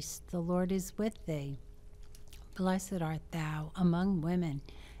grace, the Lord is with thee. Blessed art thou among women,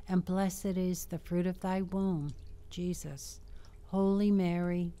 and blessed is the fruit of thy womb, Jesus. Holy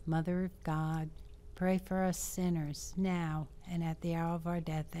Mary, Mother of God, pray for us sinners, now and at the hour of our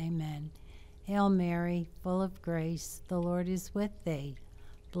death. Amen. Hail Mary, full of grace, the Lord is with thee.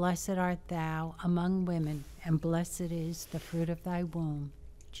 Blessed art thou among women, and blessed is the fruit of thy womb,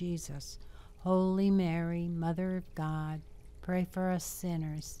 Jesus. Holy Mary, Mother of God, pray for us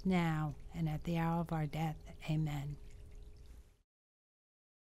sinners, now and at the hour of our death. Amen.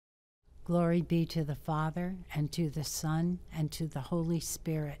 Glory be to the Father, and to the Son, and to the Holy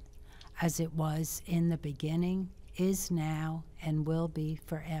Spirit, as it was in the beginning, is now, and will be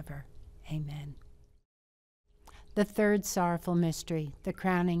forever. Amen. The third sorrowful mystery, the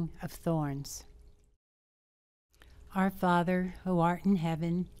crowning of thorns. Our Father, who art in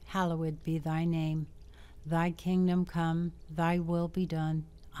heaven, hallowed be thy name. Thy kingdom come, thy will be done,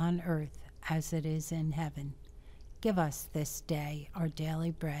 on earth as it is in heaven. Give us this day our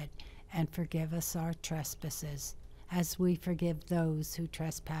daily bread, and forgive us our trespasses, as we forgive those who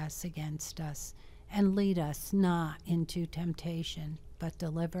trespass against us. And lead us not into temptation, but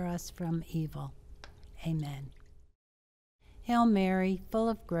deliver us from evil. Amen. Hail Mary, full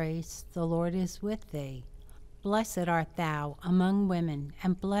of grace, the Lord is with thee. Blessed art thou among women,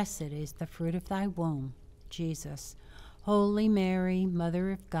 and blessed is the fruit of thy womb, Jesus. Holy Mary,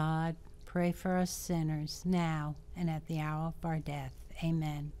 Mother of God, pray for us sinners, now and at the hour of our death.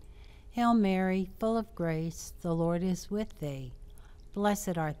 Amen. Hail Mary, full of grace, the Lord is with thee.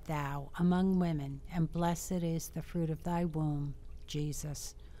 Blessed art thou among women, and blessed is the fruit of thy womb,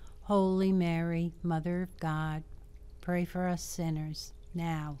 Jesus. Holy Mary, Mother of God, pray for us sinners,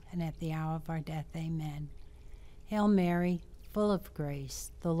 now and at the hour of our death. Amen. Hail Mary, full of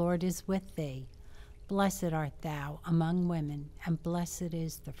grace, the Lord is with thee. Blessed art thou among women, and blessed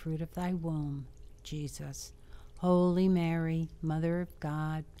is the fruit of thy womb, Jesus. Holy Mary, Mother of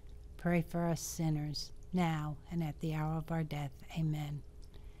God, pray for us sinners, now and at the hour of our death. Amen.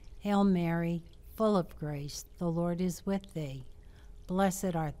 Hail Mary, full of grace, the Lord is with thee.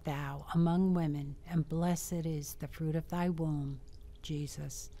 Blessed art thou among women, and blessed is the fruit of thy womb,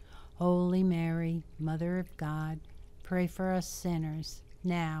 Jesus. Holy Mary, Mother of God, pray for us sinners,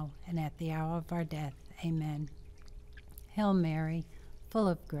 now and at the hour of our death. Amen. Hail Mary, full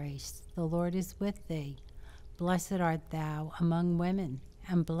of grace, the Lord is with thee. Blessed art thou among women,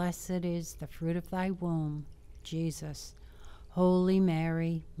 and blessed is the fruit of thy womb, Jesus. Holy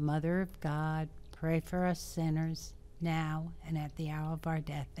Mary, Mother of God, pray for us sinners, now and at the hour of our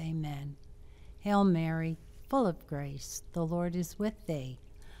death. Amen. Hail Mary, full of grace, the Lord is with thee.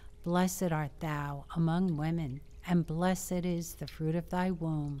 Blessed art thou among women, and blessed is the fruit of thy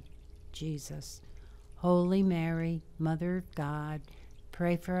womb, Jesus. Holy Mary, Mother of God,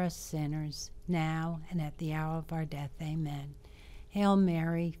 pray for us sinners, now and at the hour of our death. Amen. Hail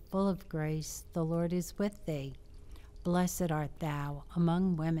Mary, full of grace, the Lord is with thee. Blessed art thou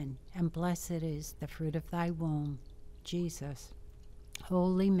among women, and blessed is the fruit of thy womb, Jesus.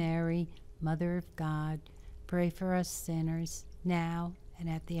 Holy Mary, Mother of God, pray for us sinners, now and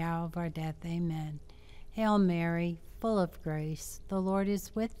at the hour of our death. Amen. Hail Mary, full of grace, the Lord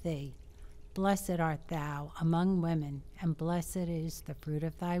is with thee. Blessed art thou among women, and blessed is the fruit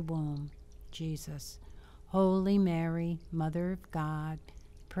of thy womb, Jesus. Holy Mary, Mother of God,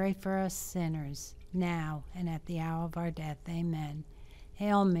 pray for us sinners, now and at the hour of our death. Amen.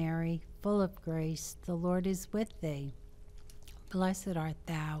 Hail Mary, full of grace, the Lord is with thee. Blessed art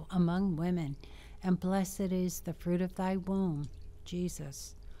thou among women, and blessed is the fruit of thy womb,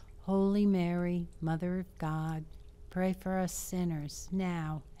 Jesus. Holy Mary, Mother of God, pray for us sinners,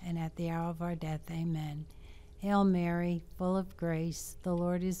 now and at the hour of our death. Amen. Hail Mary, full of grace, the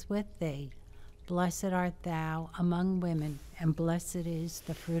Lord is with thee. Blessed art thou among women, and blessed is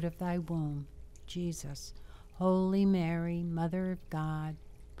the fruit of thy womb, Jesus. Holy Mary, Mother of God,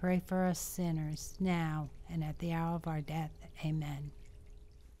 pray for us sinners, now and at the hour of our death. Amen.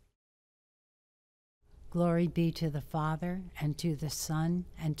 Glory be to the Father, and to the Son,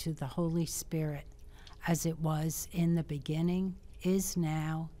 and to the Holy Spirit, as it was in the beginning, is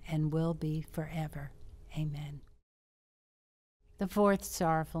now, and will be forever. Amen. The fourth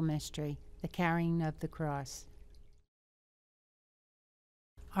sorrowful mystery, the carrying of the cross.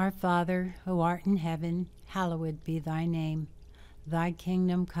 Our Father, who art in heaven, hallowed be thy name. Thy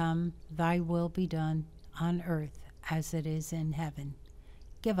kingdom come, thy will be done, on earth as it is in heaven.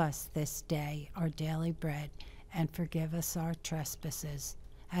 Give us this day our daily bread, and forgive us our trespasses,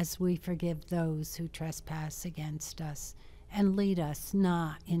 as we forgive those who trespass against us. And lead us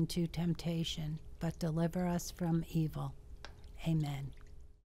not into temptation, but deliver us from evil. Amen.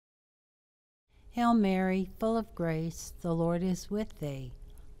 Hail Mary, full of grace, the Lord is with thee.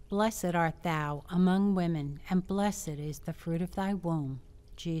 Blessed art thou among women, and blessed is the fruit of thy womb,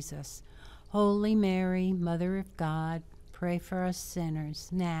 Jesus. Holy Mary, Mother of God, pray for us sinners,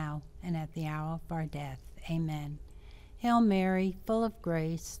 now and at the hour of our death. Amen. Hail Mary, full of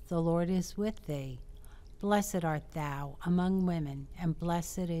grace, the Lord is with thee. Blessed art thou among women, and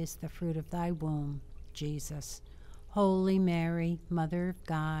blessed is the fruit of thy womb, Jesus. Holy Mary, Mother of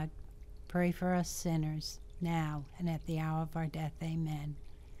God, pray for us sinners, now and at the hour of our death. Amen.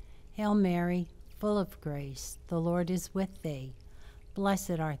 Hail Mary, full of grace, the Lord is with thee.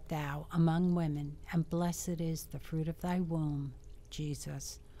 Blessed art thou among women, and blessed is the fruit of thy womb,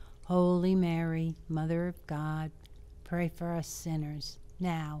 Jesus. Holy Mary, Mother of God, pray for us sinners,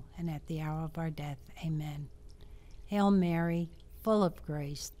 now and at the hour of our death. Amen. Hail Mary, full of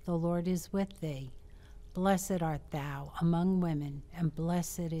grace, the Lord is with thee. Blessed art thou among women, and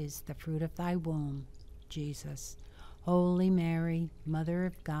blessed is the fruit of thy womb, Jesus. Holy Mary, Mother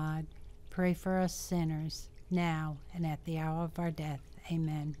of God, pray for us sinners, now and at the hour of our death.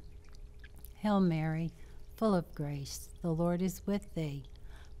 Amen. Hail Mary, full of grace, the Lord is with thee.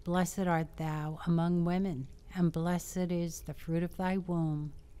 Blessed art thou among women, and blessed is the fruit of thy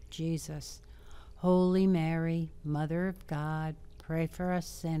womb, Jesus. Holy Mary, Mother of God, pray for us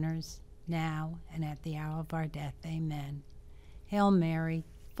sinners, now and at the hour of our death. Amen. Hail Mary,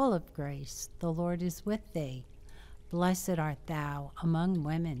 full of grace, the Lord is with thee. Blessed art thou among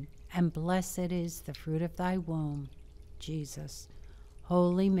women, and blessed is the fruit of thy womb, Jesus.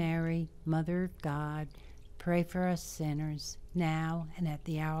 Holy Mary, Mother of God, pray for us sinners, now and at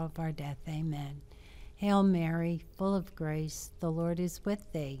the hour of our death. Amen. Hail Mary, full of grace, the Lord is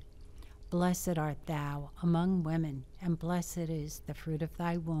with thee. Blessed art thou among women, and blessed is the fruit of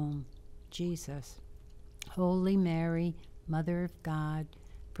thy womb, Jesus. Holy Mary, Mother of God,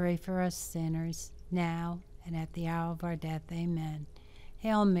 pray for us sinners, now and at the hour of our death. Amen.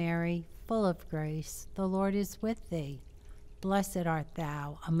 Hail Mary, full of grace, the Lord is with thee. Blessed art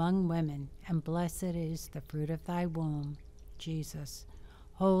thou among women, and blessed is the fruit of thy womb, Jesus.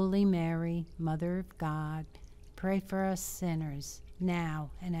 Holy Mary, Mother of God, pray for us sinners, now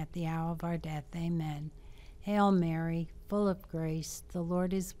and at the hour of our death. Amen. Hail Mary, full of grace, the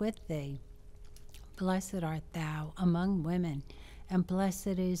Lord is with thee. Blessed art thou among women, and blessed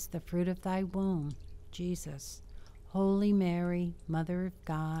is the fruit of thy womb, Jesus. Holy Mary, Mother of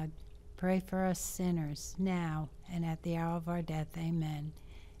God, pray for us sinners, now and at the hour of our death. Amen.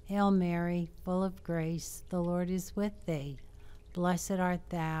 Hail Mary, full of grace, the Lord is with thee. Blessed art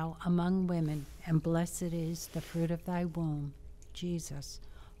thou among women, and blessed is the fruit of thy womb, Jesus.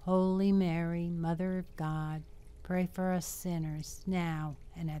 Holy Mary, Mother of God, pray for us sinners, now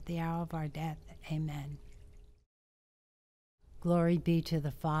and at the hour of our death. Amen. Glory be to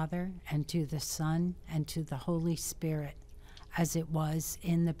the Father, and to the Son, and to the Holy Spirit, as it was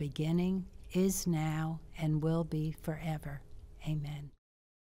in the beginning, is now, and will be forever. Amen.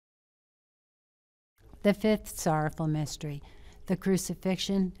 The fifth sorrowful mystery, the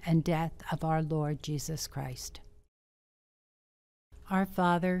crucifixion and death of our Lord Jesus Christ. Our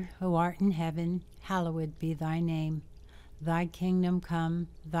Father, who art in heaven, hallowed be thy name. Thy kingdom come,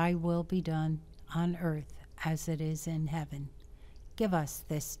 thy will be done, on earth as it is in heaven. Give us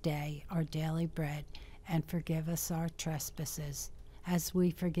this day our daily bread, and forgive us our trespasses, as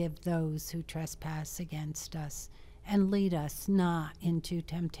we forgive those who trespass against us. And lead us not into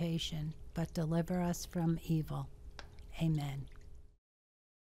temptation, but deliver us from evil. Amen.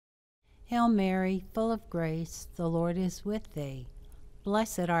 Hail Mary, full of grace, the Lord is with thee.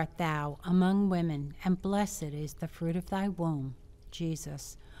 Blessed art thou among women, and blessed is the fruit of thy womb,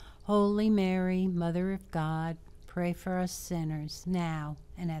 Jesus. Holy Mary, Mother of God, pray for us sinners, now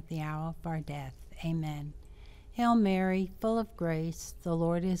and at the hour of our death. Amen. Hail Mary, full of grace, the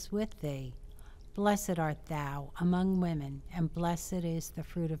Lord is with thee. Blessed art thou among women, and blessed is the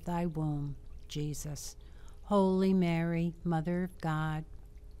fruit of thy womb, Jesus. Holy Mary, Mother of God,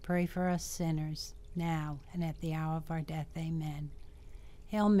 pray for us sinners, now and at the hour of our death. Amen.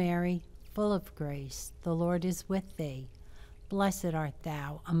 Hail Mary, full of grace, the Lord is with thee. Blessed art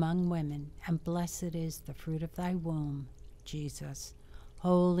thou among women, and blessed is the fruit of thy womb, Jesus.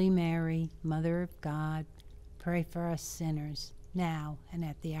 Holy Mary, Mother of God, pray for us sinners, now and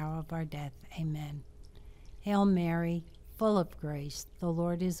at the hour of our death. Amen. Hail Mary, full of grace, the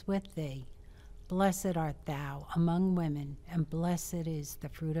Lord is with thee. Blessed art thou among women, and blessed is the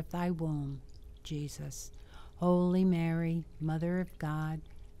fruit of thy womb, Jesus. Holy Mary, Mother of God,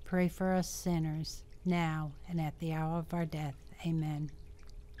 pray for us sinners, now and at the hour of our death. Amen.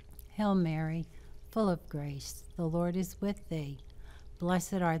 Hail Mary, full of grace, the Lord is with thee.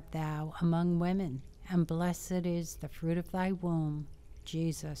 Blessed art thou among women, and blessed is the fruit of thy womb,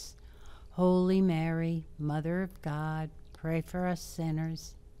 Jesus. Holy Mary, Mother of God, pray for us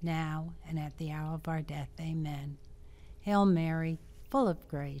sinners, now and at the hour of our death. Amen. Hail Mary, full of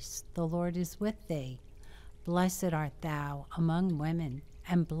grace, the Lord is with thee. Blessed art thou among women,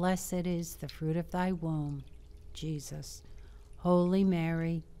 and blessed is the fruit of thy womb, Jesus. Holy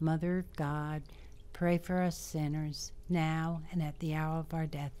Mary, Mother of God, pray for us sinners, now and at the hour of our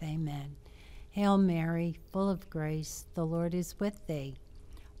death. Amen. Hail Mary, full of grace, the Lord is with thee.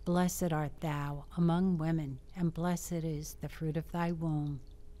 Blessed art thou among women, and blessed is the fruit of thy womb,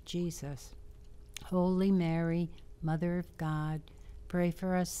 Jesus. Holy Mary, Mother of God, pray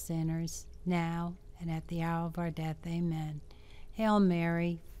for us sinners, now and at the hour of our death. Amen. Hail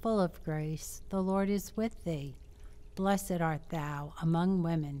Mary, full of grace, the Lord is with thee. Blessed art thou among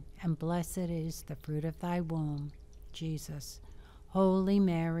women, and blessed is the fruit of thy womb, Jesus. Holy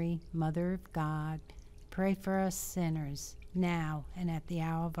Mary, Mother of God, pray for us sinners, now and at the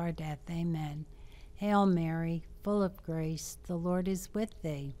hour of our death. Amen. Hail Mary, full of grace, the Lord is with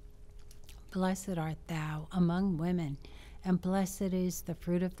thee. Blessed art thou among women, and blessed is the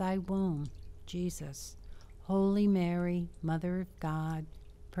fruit of thy womb, Jesus. Holy Mary, Mother of God,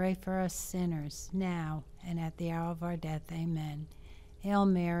 pray for us sinners, now and at the hour of our death. Amen. Hail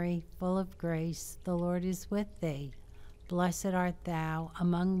Mary, full of grace, the Lord is with thee. Blessed art thou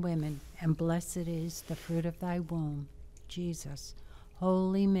among women, and blessed is the fruit of thy womb, Jesus.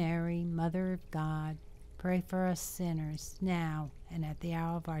 Holy Mary, Mother of God, pray for us sinners, now and at the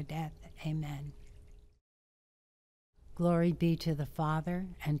hour of our death. Amen. Glory be to the Father,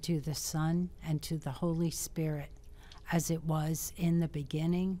 and to the Son, and to the Holy Spirit, as it was in the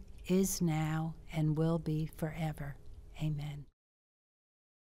beginning, is now, and will be forever. Amen.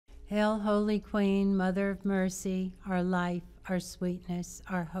 Hail, Holy Queen, Mother of Mercy, our life, our sweetness,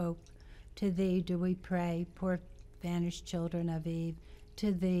 our hope. To thee do we pray, poor banished children of Eve.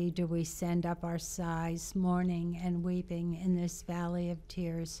 To thee do we send up our sighs, mourning and weeping in this valley of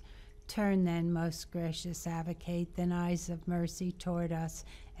tears. Turn then, most gracious Advocate, thine eyes of mercy toward us,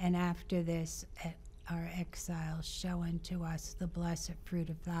 and after this, at our exile, show unto us the blessed fruit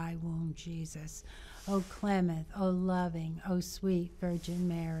of thy womb, Jesus. O clement, O loving, O sweet Virgin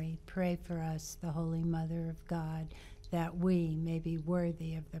Mary, pray for us, the Holy Mother of God, that we may be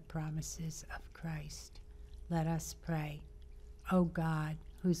worthy of the promises of Christ. Let us pray. O God,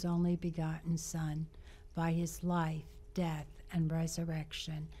 whose only begotten Son, by his life, death, and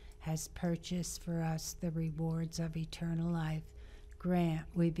resurrection, has purchased for us the rewards of eternal life, grant,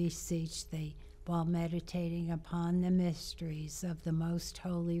 we beseech thee, while meditating upon the mysteries of the most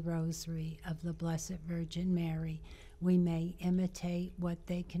holy rosary of the Blessed Virgin Mary, we may imitate what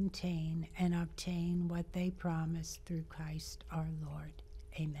they contain and obtain what they promise through Christ our Lord.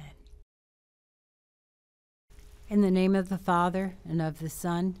 Amen. In the name of the Father, and of the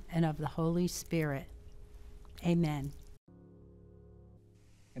Son, and of the Holy Spirit. Amen.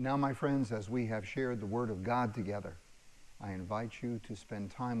 And now, my friends, as we have shared the Word of God together, I invite you to spend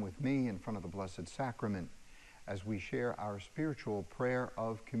time with me in front of the Blessed Sacrament as we share our spiritual prayer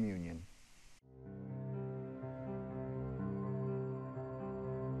of communion.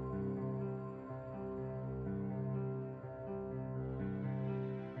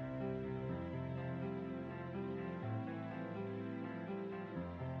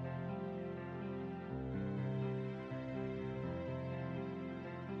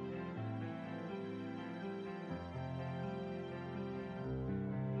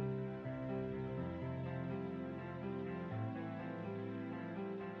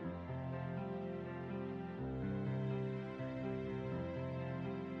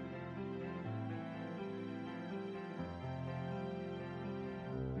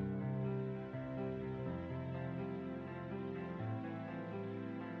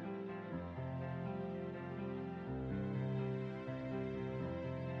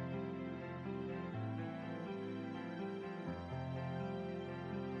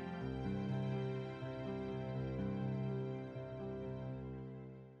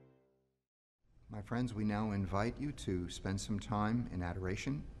 My friends, we now invite you to spend some time in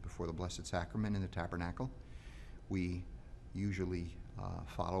adoration before the Blessed Sacrament in the tabernacle. We usually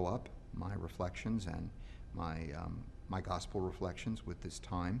follow up my reflections and my gospel reflections with this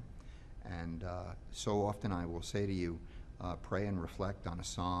time. And so often I will say to you, pray and reflect on a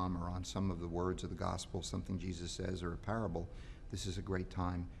psalm or on some of the words of the gospel, something Jesus says, or a parable. This is a great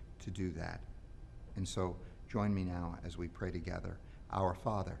time to do that. And so join me now as we pray together. Our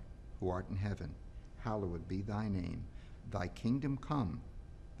Father, who art in heaven, hallowed be thy name. Thy kingdom come,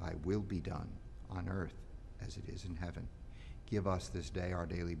 thy will be done, on earth as it is in heaven. Give us this day our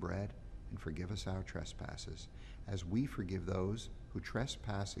daily bread, and forgive us our trespasses, as we forgive those who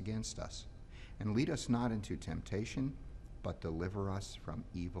trespass against us. And lead us not into temptation, but deliver us from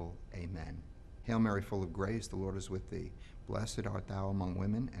evil. Amen. Hail Mary, full of grace, the Lord is with thee. Blessed art thou among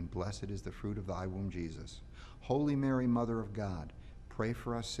women, and blessed is the fruit of thy womb, Jesus. Holy Mary, Mother of God, pray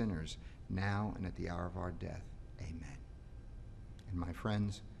for us sinners, now and at the hour of our death. Amen. And my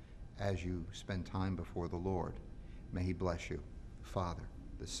friends, as you spend time before the Lord, may he bless you, the Father,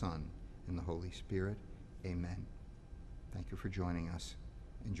 the Son, and the Holy Spirit. Amen. Thank you for joining us.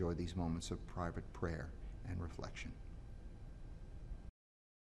 Enjoy these moments of private prayer and reflection.